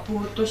もさ、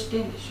ぼーっとし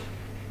てんでしょ。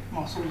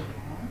まあそうじゃない？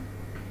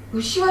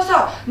牛は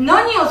さ、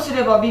何をす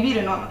ればビビ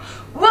るの？うわーっ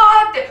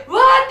て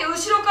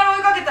後ろから追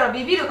いかけたら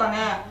ビビるかね。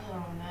そうだ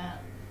ろうね。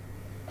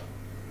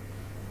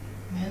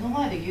目の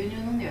前で牛乳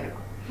飲んでやるか。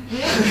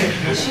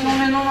牛の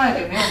目の前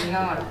で目を見な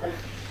がら。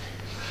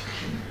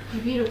ビ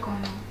ビるかな。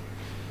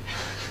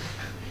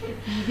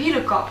ビビ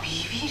るか。ビ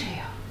ビる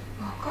よ。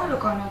わかる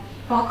かな。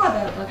バカ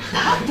だよ。だっ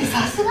て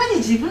さすがに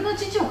自分の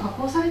父を加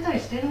工されたり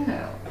してるんだ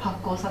よ。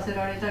発酵させ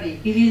られたり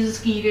ビフィズ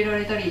ス菌入れら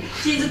れたり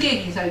チーズケ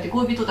ーキにされて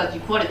恋人たちに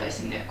食われたり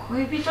してんだよ。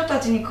恋人た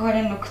ちに食わ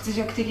れるの屈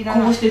辱的だ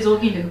な。こうして雑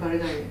巾で拭かれ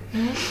たり。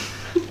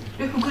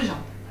拭くじゃん。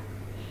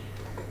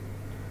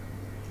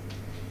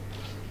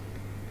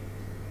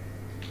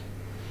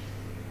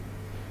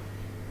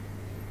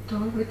動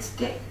物っ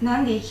てな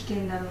んで生きて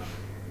んだろう。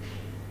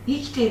生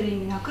きている意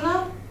味なく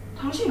な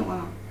い？楽しいのかな。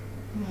な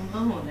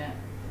んだろう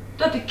ね。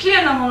だって綺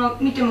麗なもの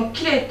見ても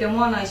綺麗って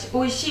思わないし、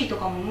美味しいと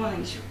かも思わない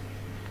でしょ。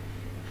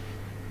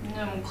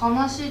でも悲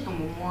しいと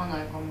も思わな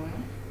いかもよ。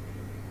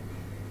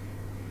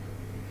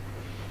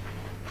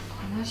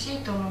悲しい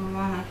とも思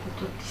わないこ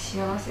とって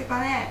幸せ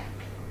かね。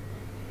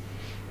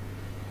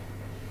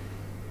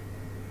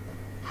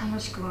楽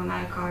しくも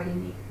ない代わり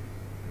に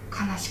悲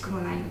しくも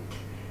ないのって。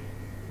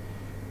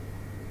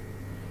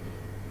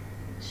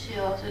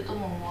幸せと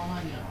も思わ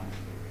ないんじゃな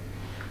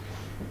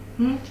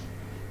い？うん？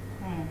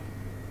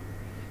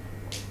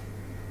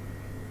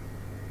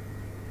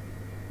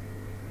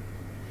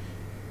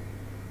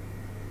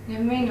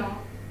眠いの？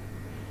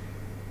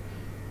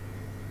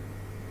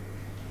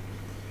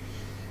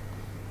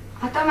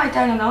頭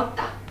痛いの治っ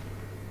た？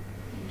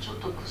ちょっ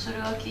と薬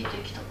が効いて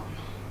きたか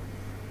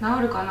な。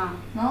治るかな？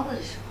治る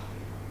でし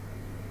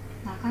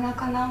ょ。なかな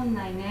か治ん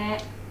ないね。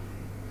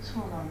そ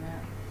うだね。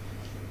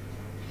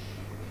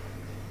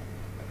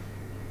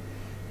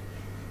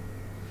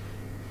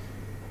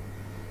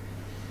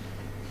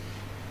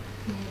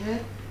寝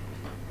る？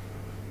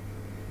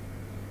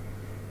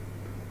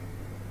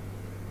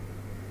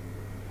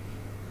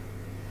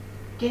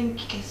電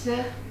気消す。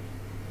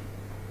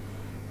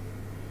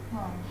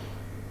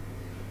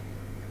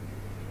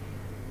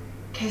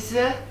消す。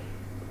消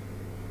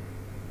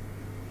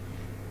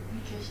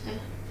して。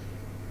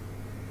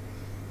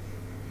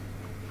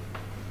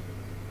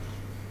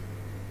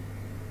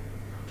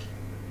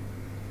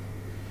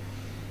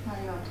あ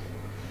りがとう。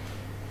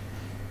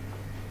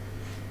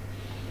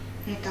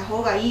寝た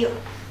方がいいよ。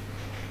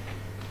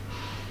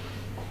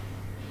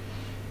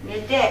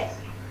寝て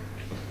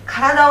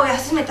体を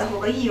休めた方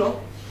がいいよ。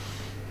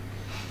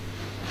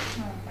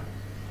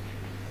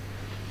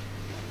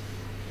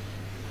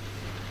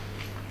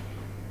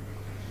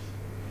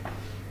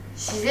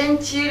自然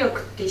治癒力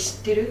って知っ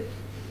てる？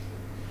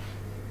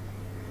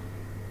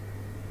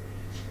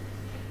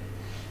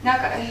なん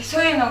か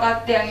そういうのがあ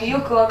って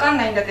よくわかん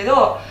ないんだけ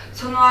ど、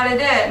そのあれ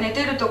で寝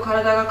てると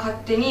体が勝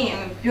手に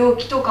病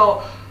気とか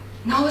を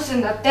治す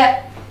んだっ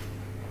て。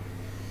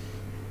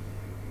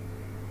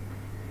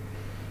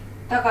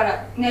だか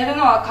ら寝る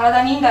のは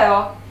体にいいんだ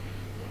よ。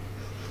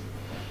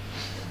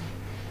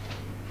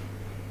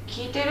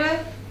聞いてる？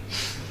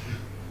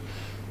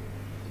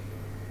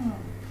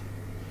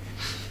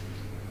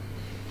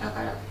だ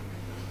から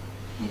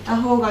寝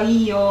た方が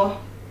いいよ。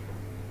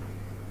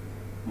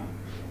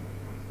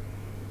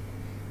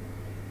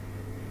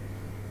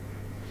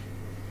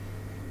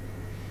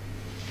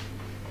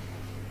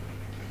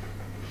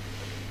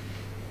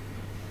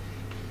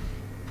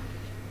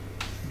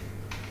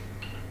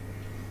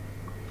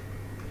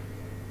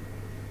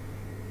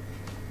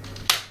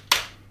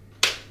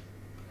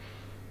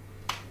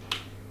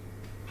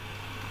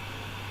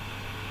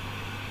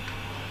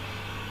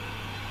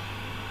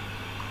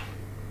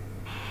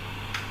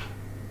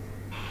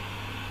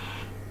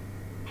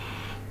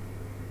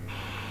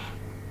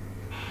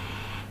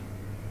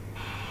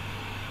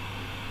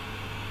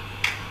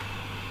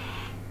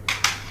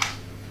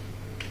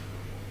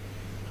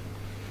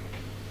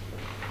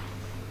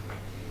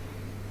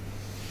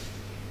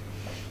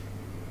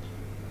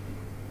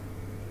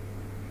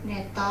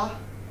寝た？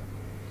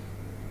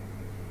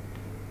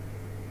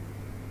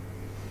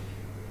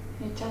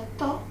寝ちゃっ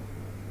た？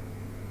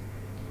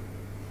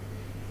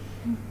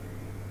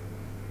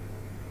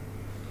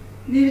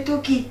寝ると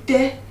きっ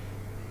て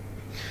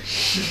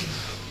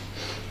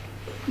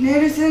寝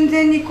る寸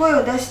前に声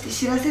を出して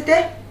知らせて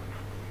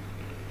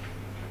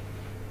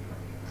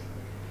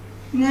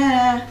ね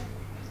え。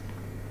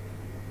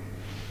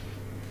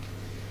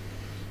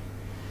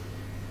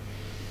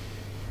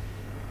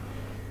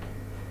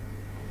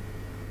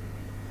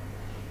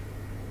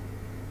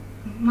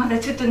まだ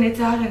ちょっと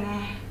熱あるね。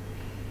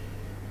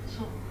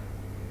そう。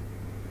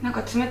なん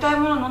か冷たい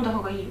もの飲んだ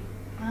方がいい。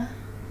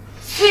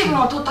水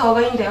分を取った方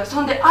がいいんだよ。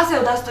そんで汗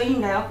を出すといい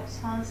んだよ。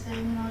酸性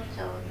になっ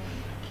ちゃうね。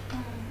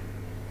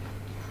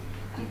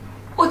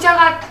お茶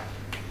があった。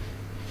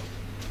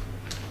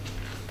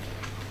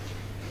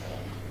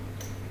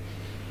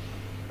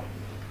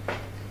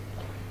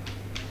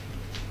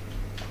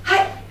はい。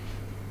あ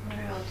り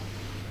がとう。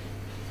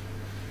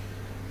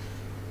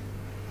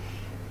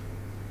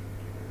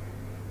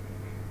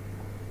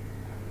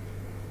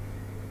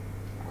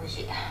美味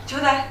しい。ちょ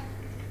うだい。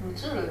映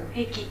るよ。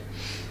平気。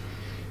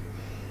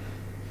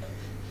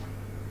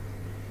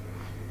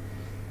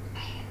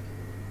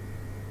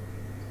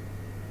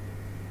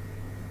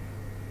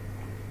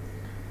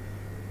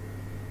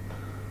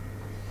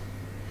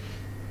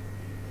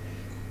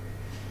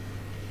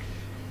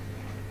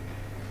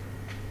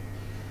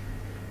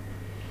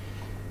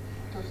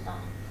どうした？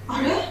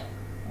あれ？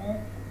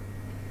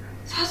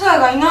サザエ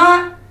がい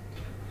な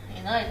い。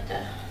いないって。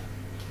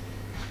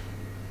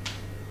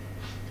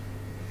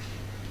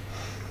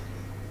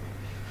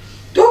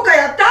どうか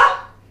やった？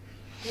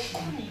ど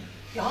こに？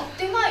やっ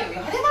てないよ。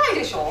やれない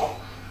でしょ。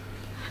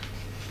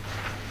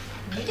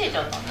逃げち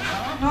ゃったんだ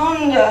な。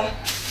なんで？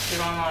知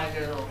らない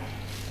けど。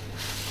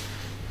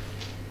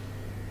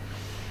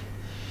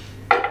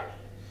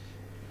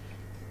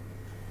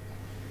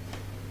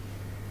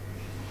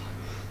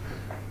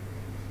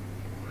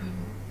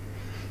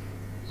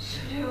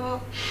それ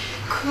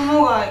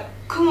は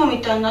雲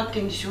みたいになっ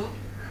てんでしょ。へ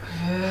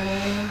え。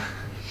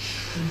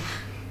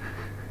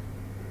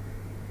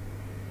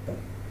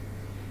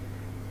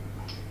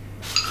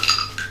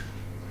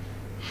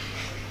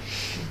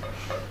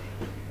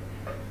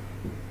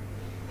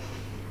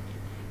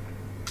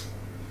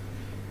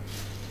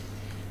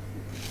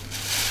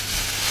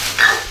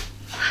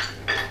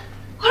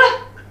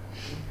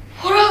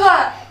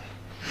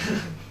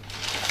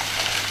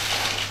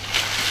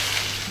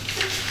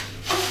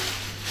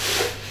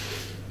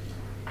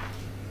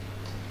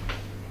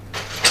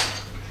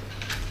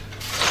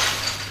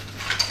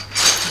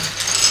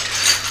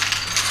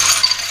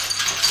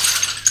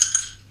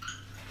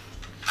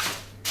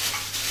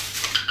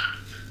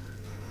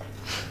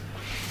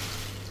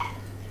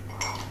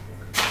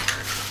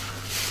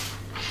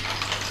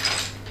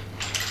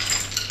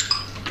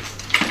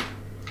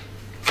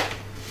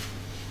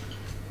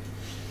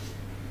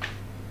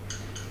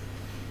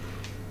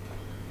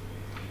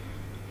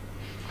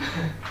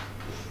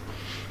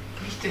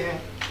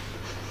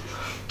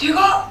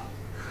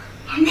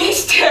見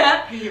して。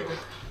いいよ。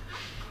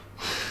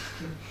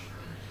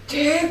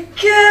でっ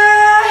けえ。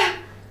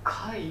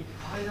貝いっ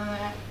ぱいだ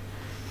ね。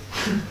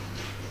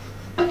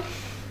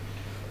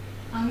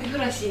アメフ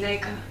ラシいない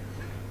かな。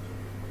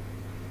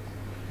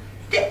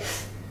で、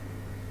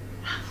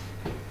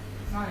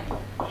何？あ、こ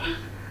んなと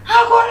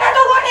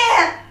こに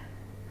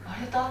荒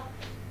れた？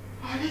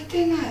荒れ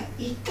てない。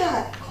痛い。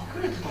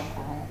隠れてたのか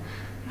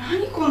な。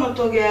何この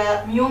トゲ。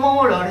身を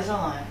守るあれじゃ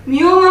ない？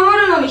身を守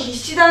るのに必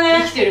死だ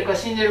ね。生きてるか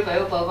死んでるか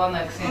よくわかん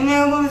ないくせに。ね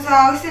え、これ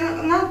さ、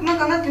なん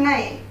かなってな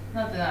い？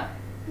なってない。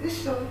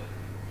嘘。あ、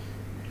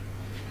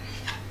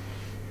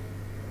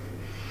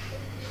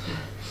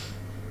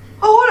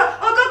ほら、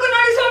赤くな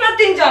りそうになっ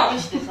てんじゃん。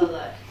見してサ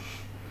ザエ。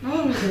な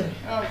んで？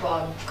なん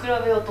か比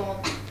べようと思っ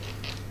て。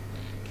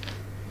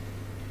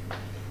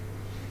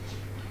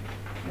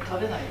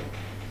食べないよ。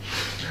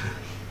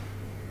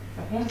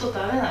本当食べ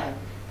ないよ。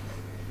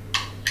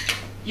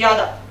や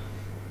だ。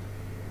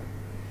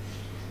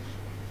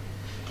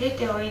出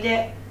ておい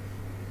で。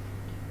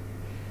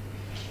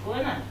聞こ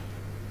えない。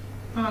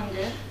なん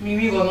で？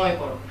耳がない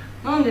か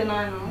ら。なんで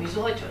ないの？水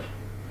入っちゃう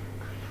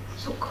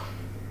じそっか。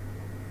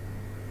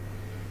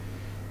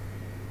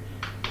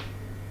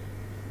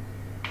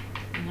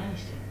ゃん。何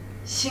してんの？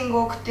信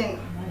号送ってん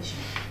の。何し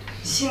ない？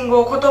信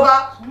号言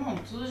葉。そんなの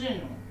通じん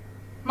の？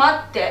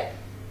待って。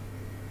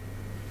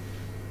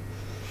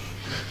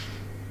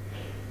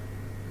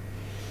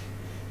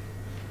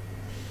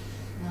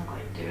なんか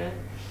言ってる？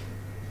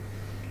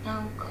な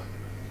んか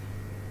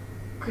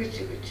ぐ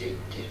ちょぐちょ言っ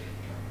てる。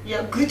い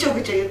や、ぐちょ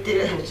ぐちょ言って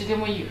る。どっちで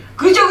もいいよ。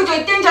ぐちょぐちょ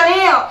言ってんじゃね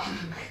えよ。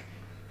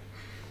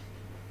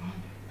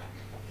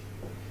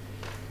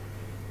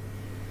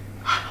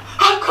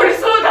あ、これ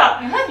そうだ。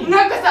何？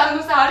なんかさ、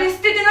あれ捨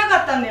ててな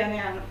かったんだよ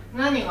ね。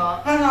何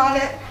が？あ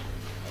れ。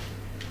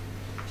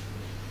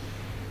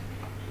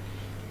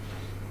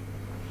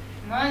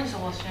何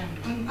探して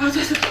んの？あ、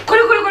そうそう、こ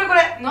れ。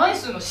何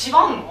すんの？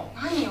縛んの？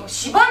何よ、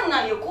縛ん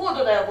ないよ、コー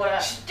ドだよ、これ。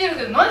知ってる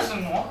けど何す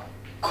んの？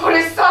こ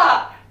れ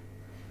さ。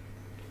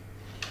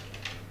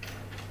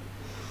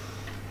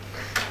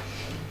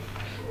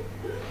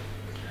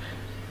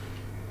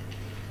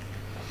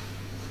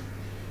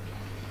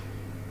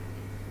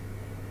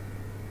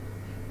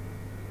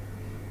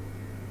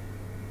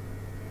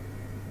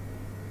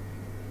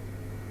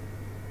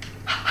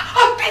あ、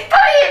ぴった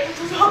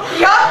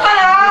り。やっぱ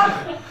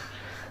な。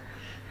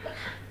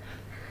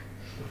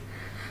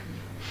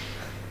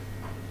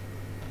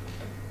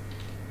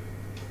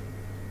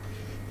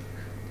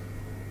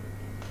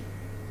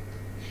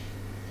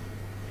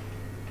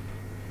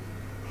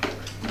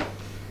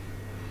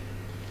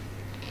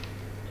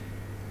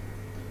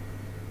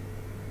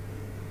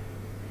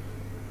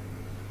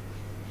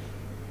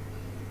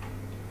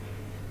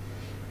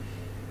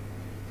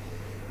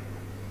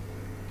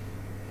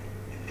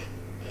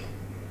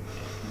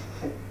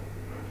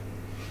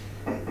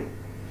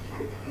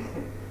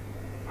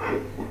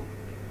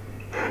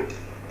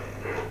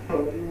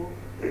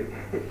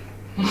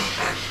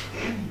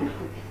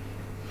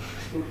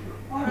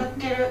笑っ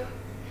てる。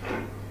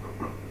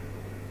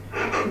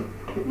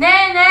ね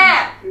えね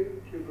え。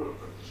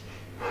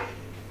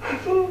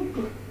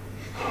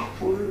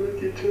俺だ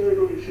け茶色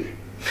いし。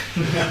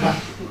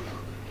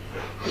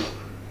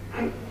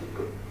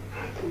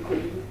とか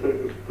みたいな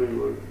こと言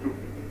われても。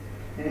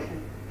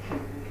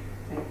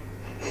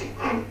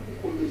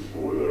これこ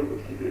うやれば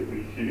綺麗だ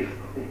し。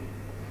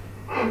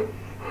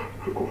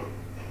小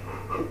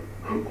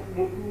物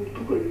と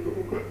かいうの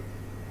が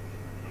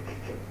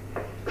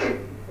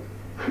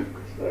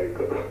臭いか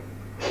ら、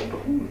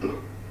ほんと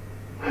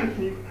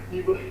2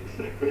倍臭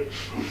いから。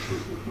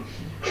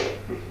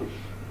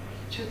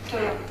ちょっと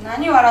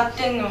何笑って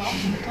んの？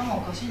頭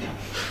おかしいんじゃな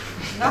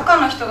い？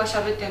中の人が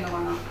喋ってんのかな？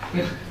何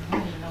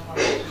中の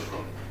人？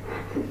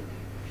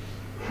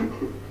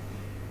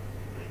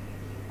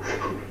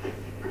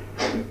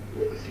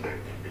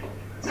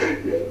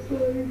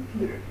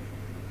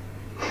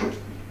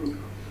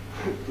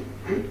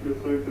野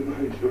菜じゃな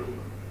いじゃん。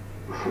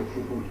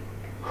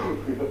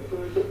野菜だった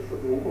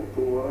らもっと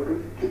悪い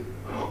って。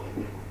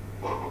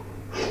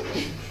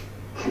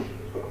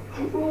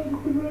悪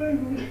くないの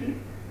に。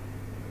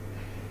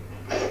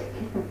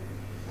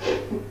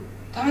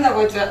ダメだ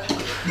こいつ。楽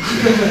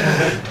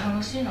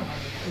しいのかね。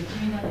不気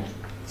味だね。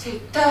絶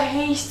対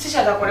変質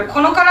者だこれ。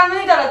この殻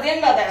脱いだら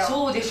全裸だよ。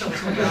そうでしょう。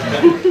そりゃ。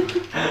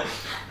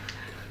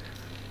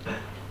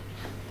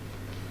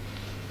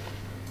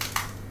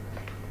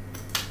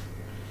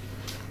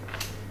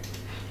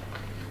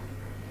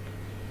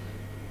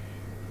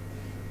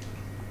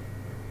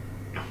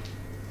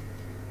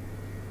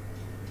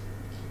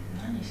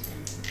何してん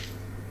の？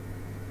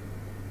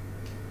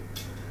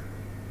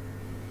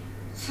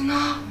砂。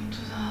本当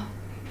だ。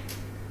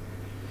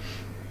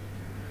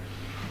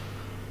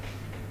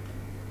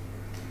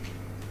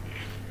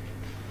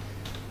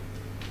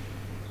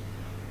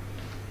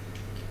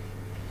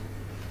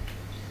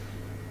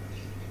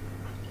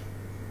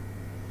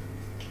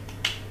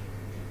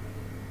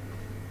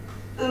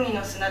海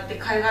の砂って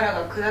貝殻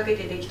が砕け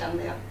てできたん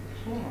だよ。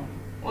そうなの？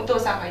お父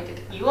さんが言って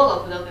た。岩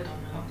が砕けたんじゃ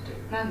なくて。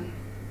なんで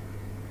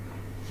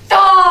ドー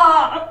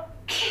ン。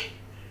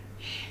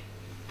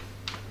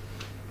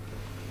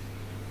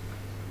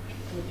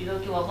時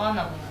々わかん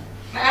なく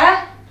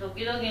なる。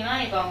時々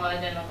何考え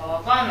てんのか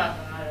わかんなく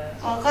なる。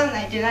わかん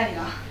ないって何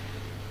が？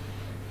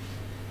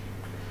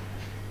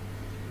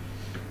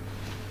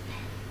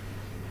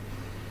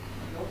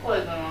どこ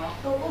行くの？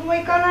どこも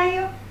行かない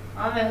よ。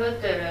雨降っ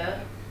てる？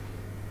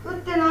降っ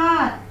て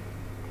ない。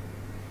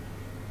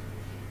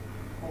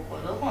ここ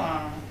どこな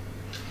の？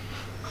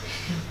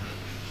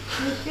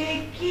素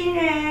敵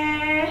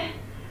ね。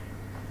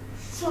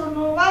そ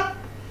のワ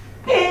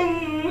ッペン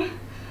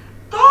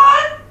とっ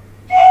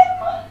て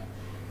も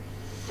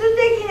素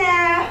敵ね。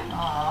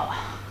ああ、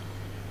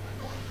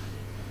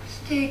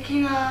素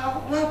敵な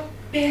ワッ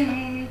ペ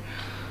ン。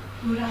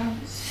フラ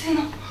ンス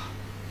の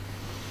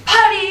パ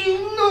リ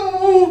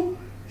の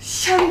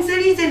シャンゼ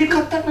リゼで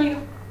買ったのよ。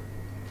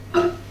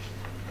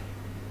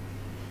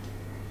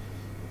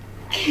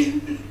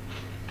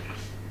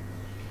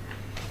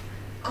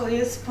こうい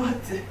うスポー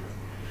ツ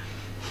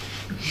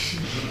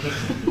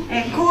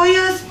こうい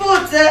うスポ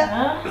ーツ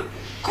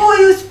こう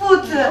いうスポ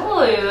ーツど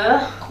ういう？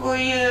こう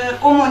いう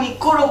主に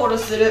ゴロゴロ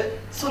する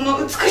その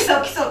美し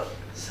さを競う。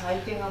採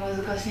点が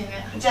難しい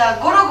ね。じゃ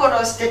あゴロゴ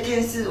ロして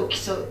点数を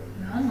競う。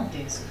何の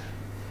点数？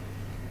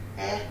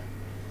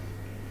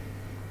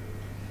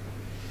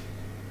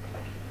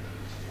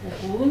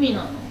ここ海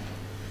なの？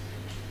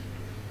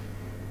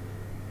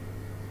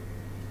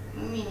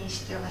海に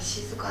しては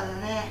静かだ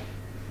ね。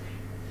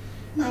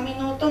波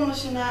の音も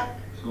しない。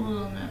そう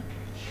だね。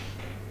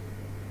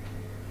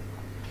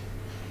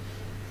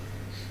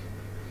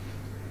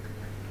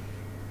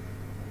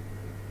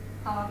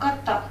あ、分か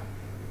った。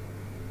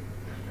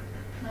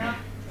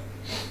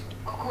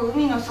ここ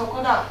海の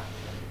底だ。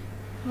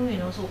海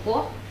の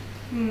底？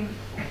うん。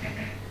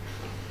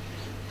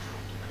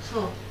そ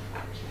う。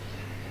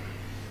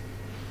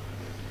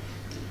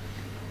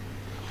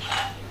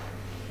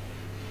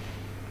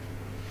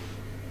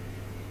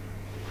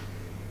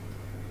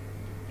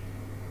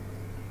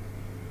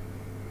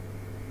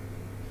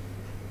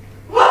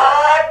わ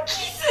あ、キス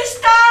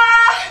したー。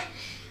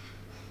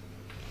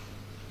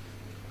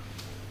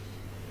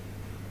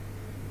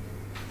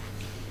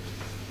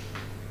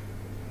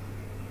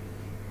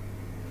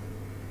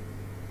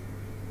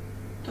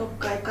どっ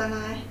か行かない？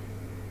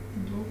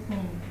どこ？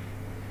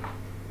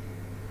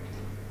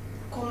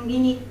コンビ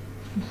ニ。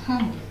な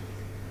んで？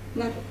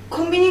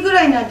コンビニぐ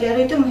らいなんて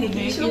歩いても平気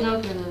でしょ？平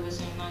気だけど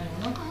別に何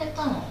お腹減っ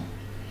たの？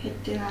減っ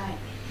てない。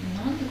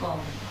何か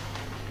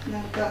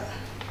なんか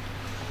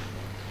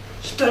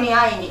人に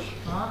会いに、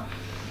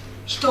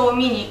人を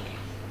見に。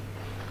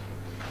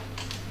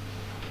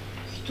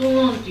人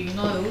なんてい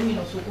ない。海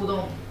の底だ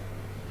もん。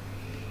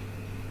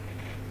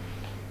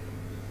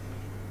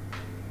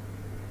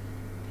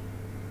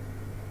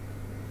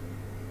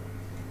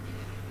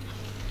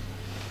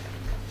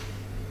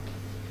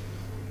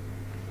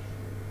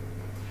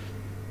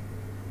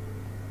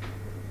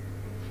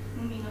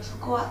海の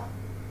底は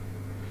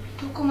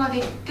どこまで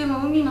行って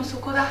も海の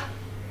底だ。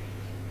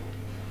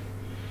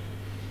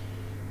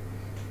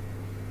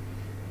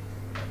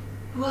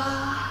うわ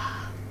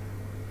あ、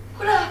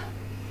ほら。うわ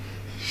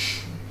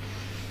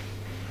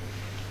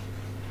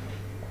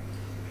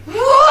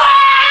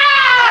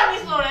あ、何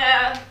それ？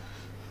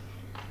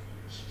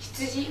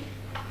羊。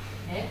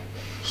え？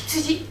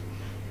羊。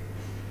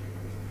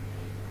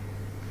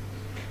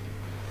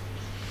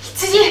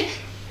羊。う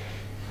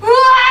わあ、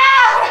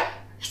ほら、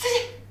羊。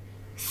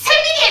千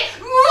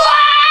匹。うわ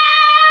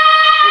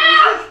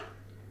あ。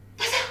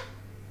バサ。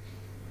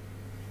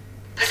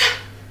バサ。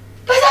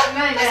バサ。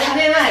ないね、バサ。跳ね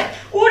ない。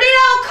俺ら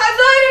を数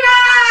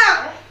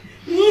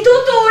えるな。二度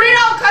と俺ら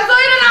を数え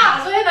る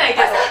な。数えないけ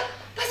ど。バサ。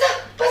バサ。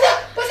バサ。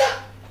バサ。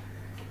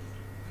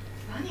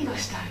何が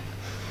したいの？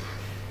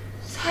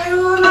さよ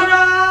うなら。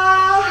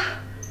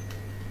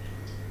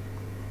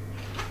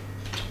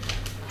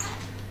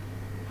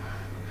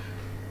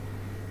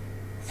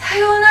さ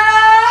ようなら。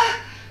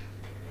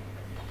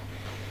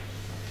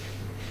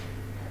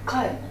帰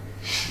るの？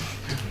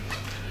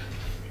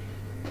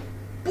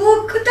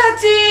僕た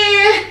ち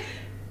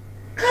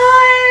帰る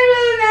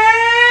ね。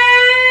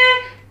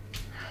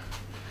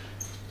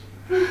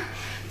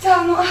じゃあさ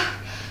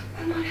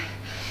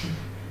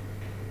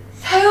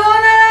ようなら。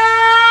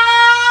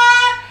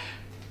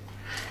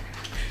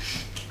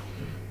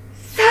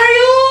さよう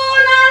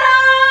なら。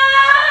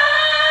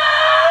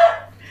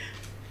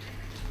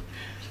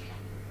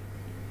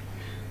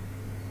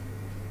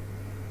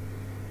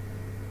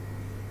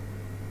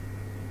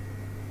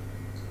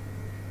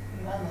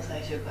何の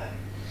最終回？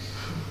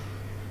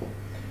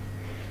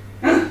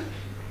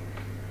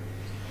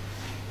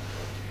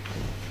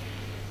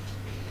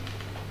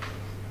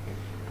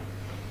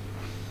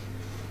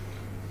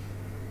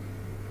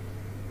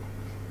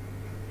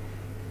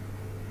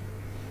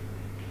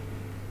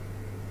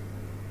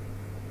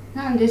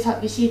なんで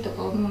寂しいと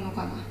か思うの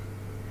かな。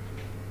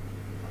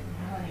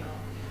何が？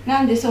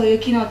なんでそういう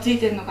機能つい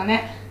てるのか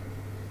ね。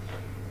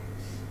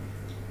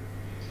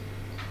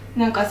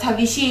なんか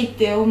寂しいっ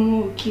て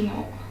思う機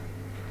能。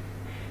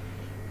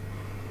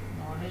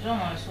じゃ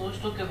ない、そうし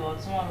とけば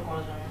集まるか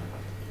らじゃない。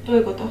どうい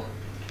うこと？だ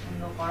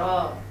か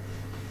ら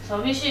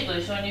寂しいと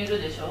一緒にいる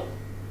でしょ。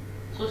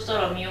そした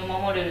ら身を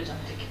守れるじゃん、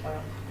敵から。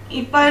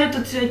いっぱいいる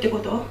と強いってこ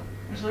と？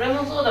それ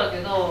もそうだけ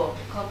ど、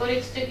確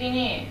率的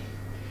にいっ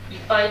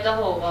ぱいいた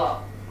方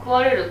が食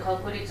われる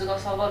確率が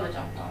下がるじ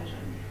ゃん、単純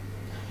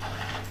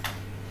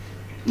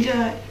に。じ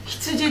ゃあ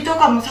羊と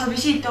かも寂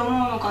しいって思う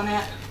のか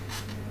ね？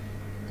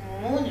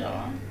思うんじゃない？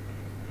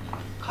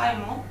貝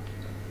も？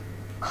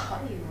貝は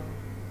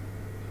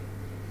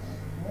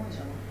思うんじ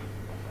ゃない？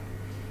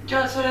じ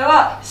ゃあそれ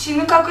は死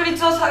ぬ確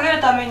率を下げる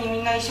ために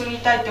みんな一緒にい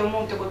たいって思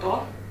うってこと？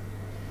わ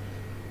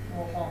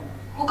かんない。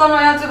他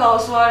のやつが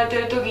襲われて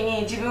る時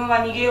に自分は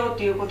逃げようっ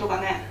ていうことが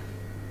ね。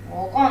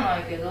わかんな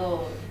いけ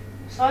ど、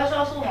最初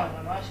はそうなんじ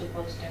ゃない？出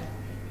発点は。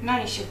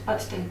何出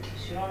発点って？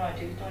知らない、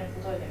適当に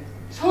答えてみる。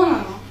そうな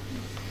の？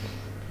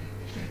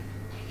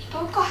適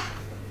当か。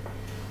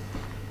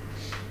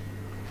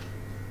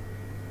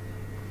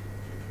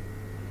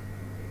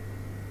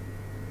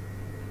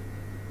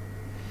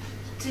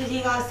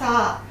羊が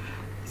さ、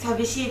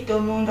寂しいって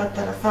思うんだっ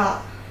たら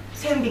さ、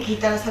1000匹い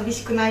たら寂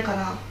しくないか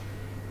な？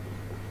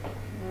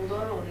どう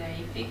だろう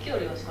ね、1匹よ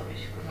りは寂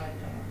しくないん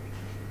じゃ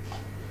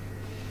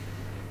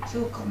ない？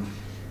そうかも。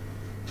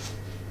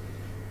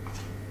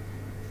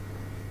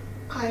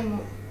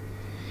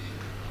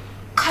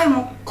貝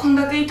もこん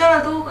だけいた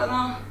らどうか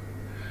な。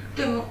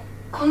でも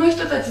この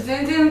人たち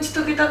全然打ち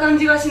解けた感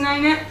じがしな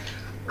いね。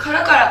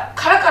殻か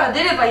ら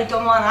出ればいいと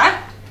思わない？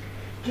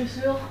で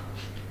すよ。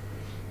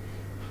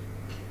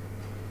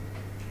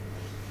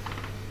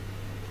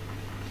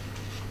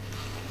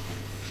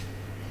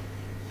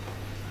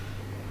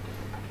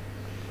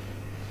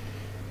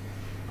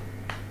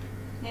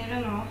寝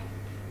るの？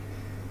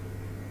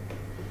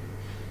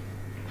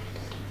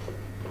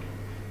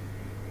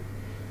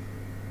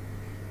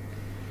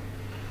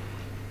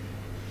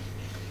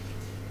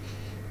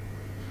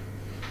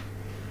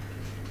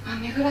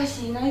雨暮ら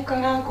しいないか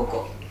な、こ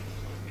こ。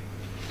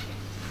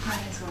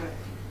何それ、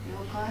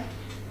妖怪？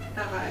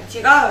だか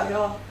ら違う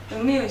よ、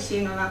ウミウ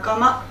シの仲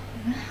間。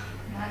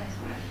何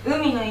それ？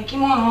海の生き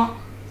物。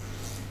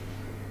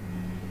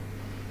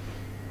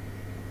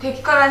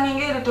敵から逃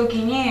げると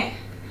きに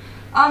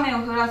雨を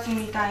降らす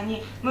みたい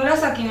に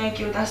紫の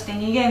液を出して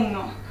逃げん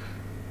の。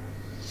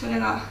それ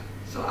が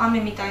そう雨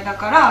みたいだ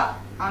から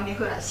雨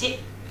降らし。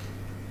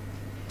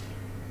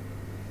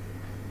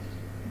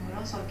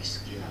紫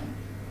好きなの？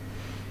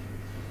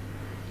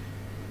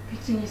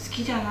別に好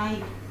きじゃない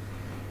よ。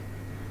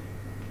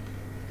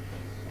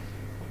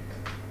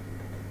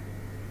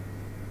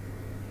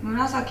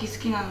紫好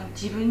きなの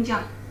自分じゃ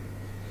ん。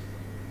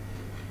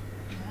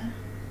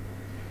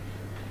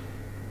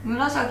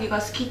紫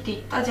が好きって言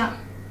ったじゃん。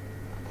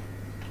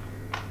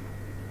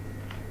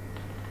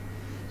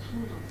そ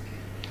うだっけ？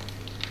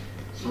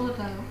そう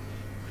だよ。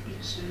い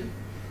つ？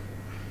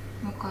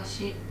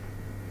昔。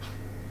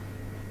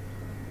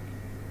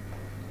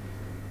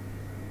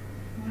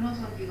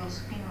紫が好きな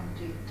んて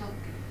言ったっ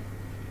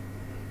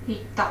け？言っ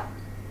た。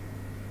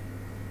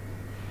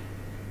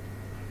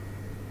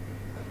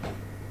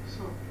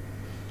そう。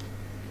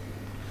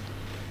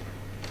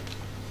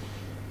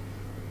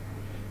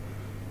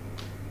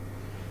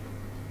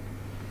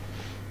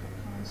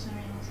おやすみ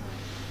なさい。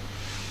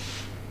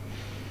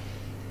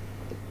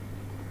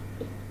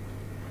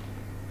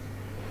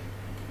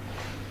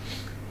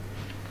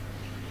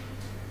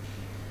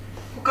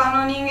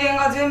他の人間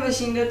が全部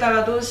死んでた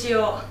らどうし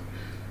よう。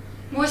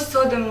もし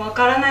そうでもわ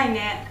からない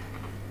ね。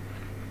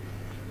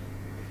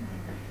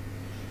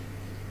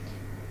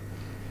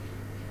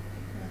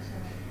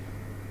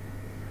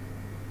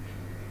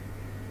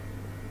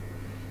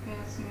おや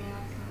すみな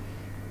さい。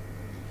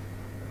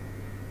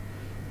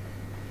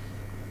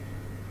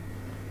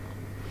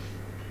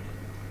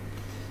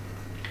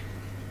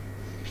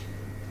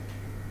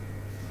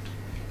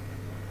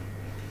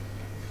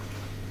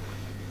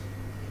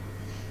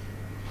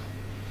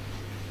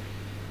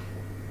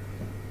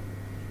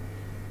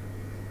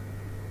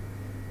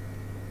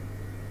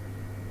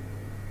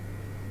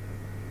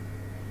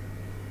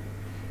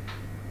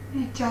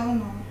寝ちゃう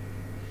の？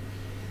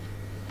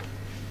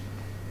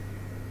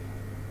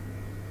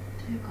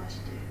手貸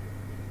して。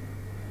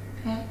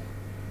え？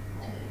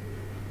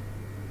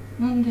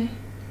手なんで？持っ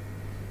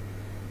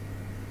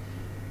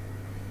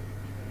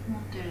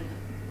てるだけ。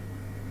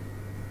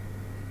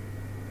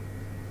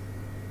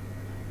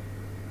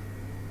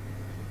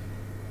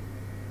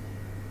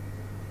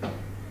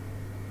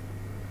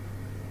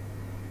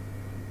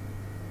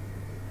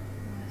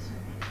おやす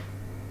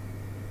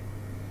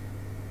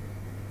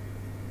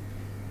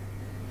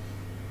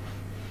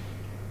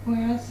み。お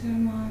やす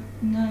ま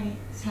ない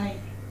さい。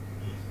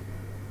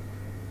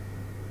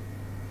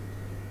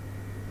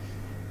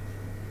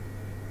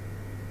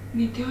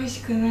寝てほ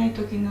しくない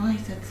時の挨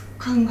拶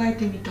考え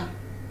てみた。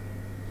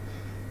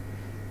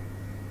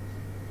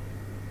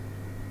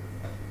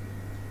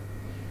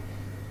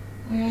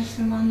おや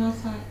すまな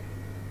さ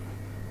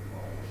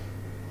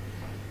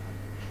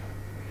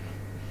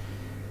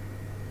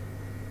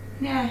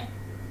い。ねえ。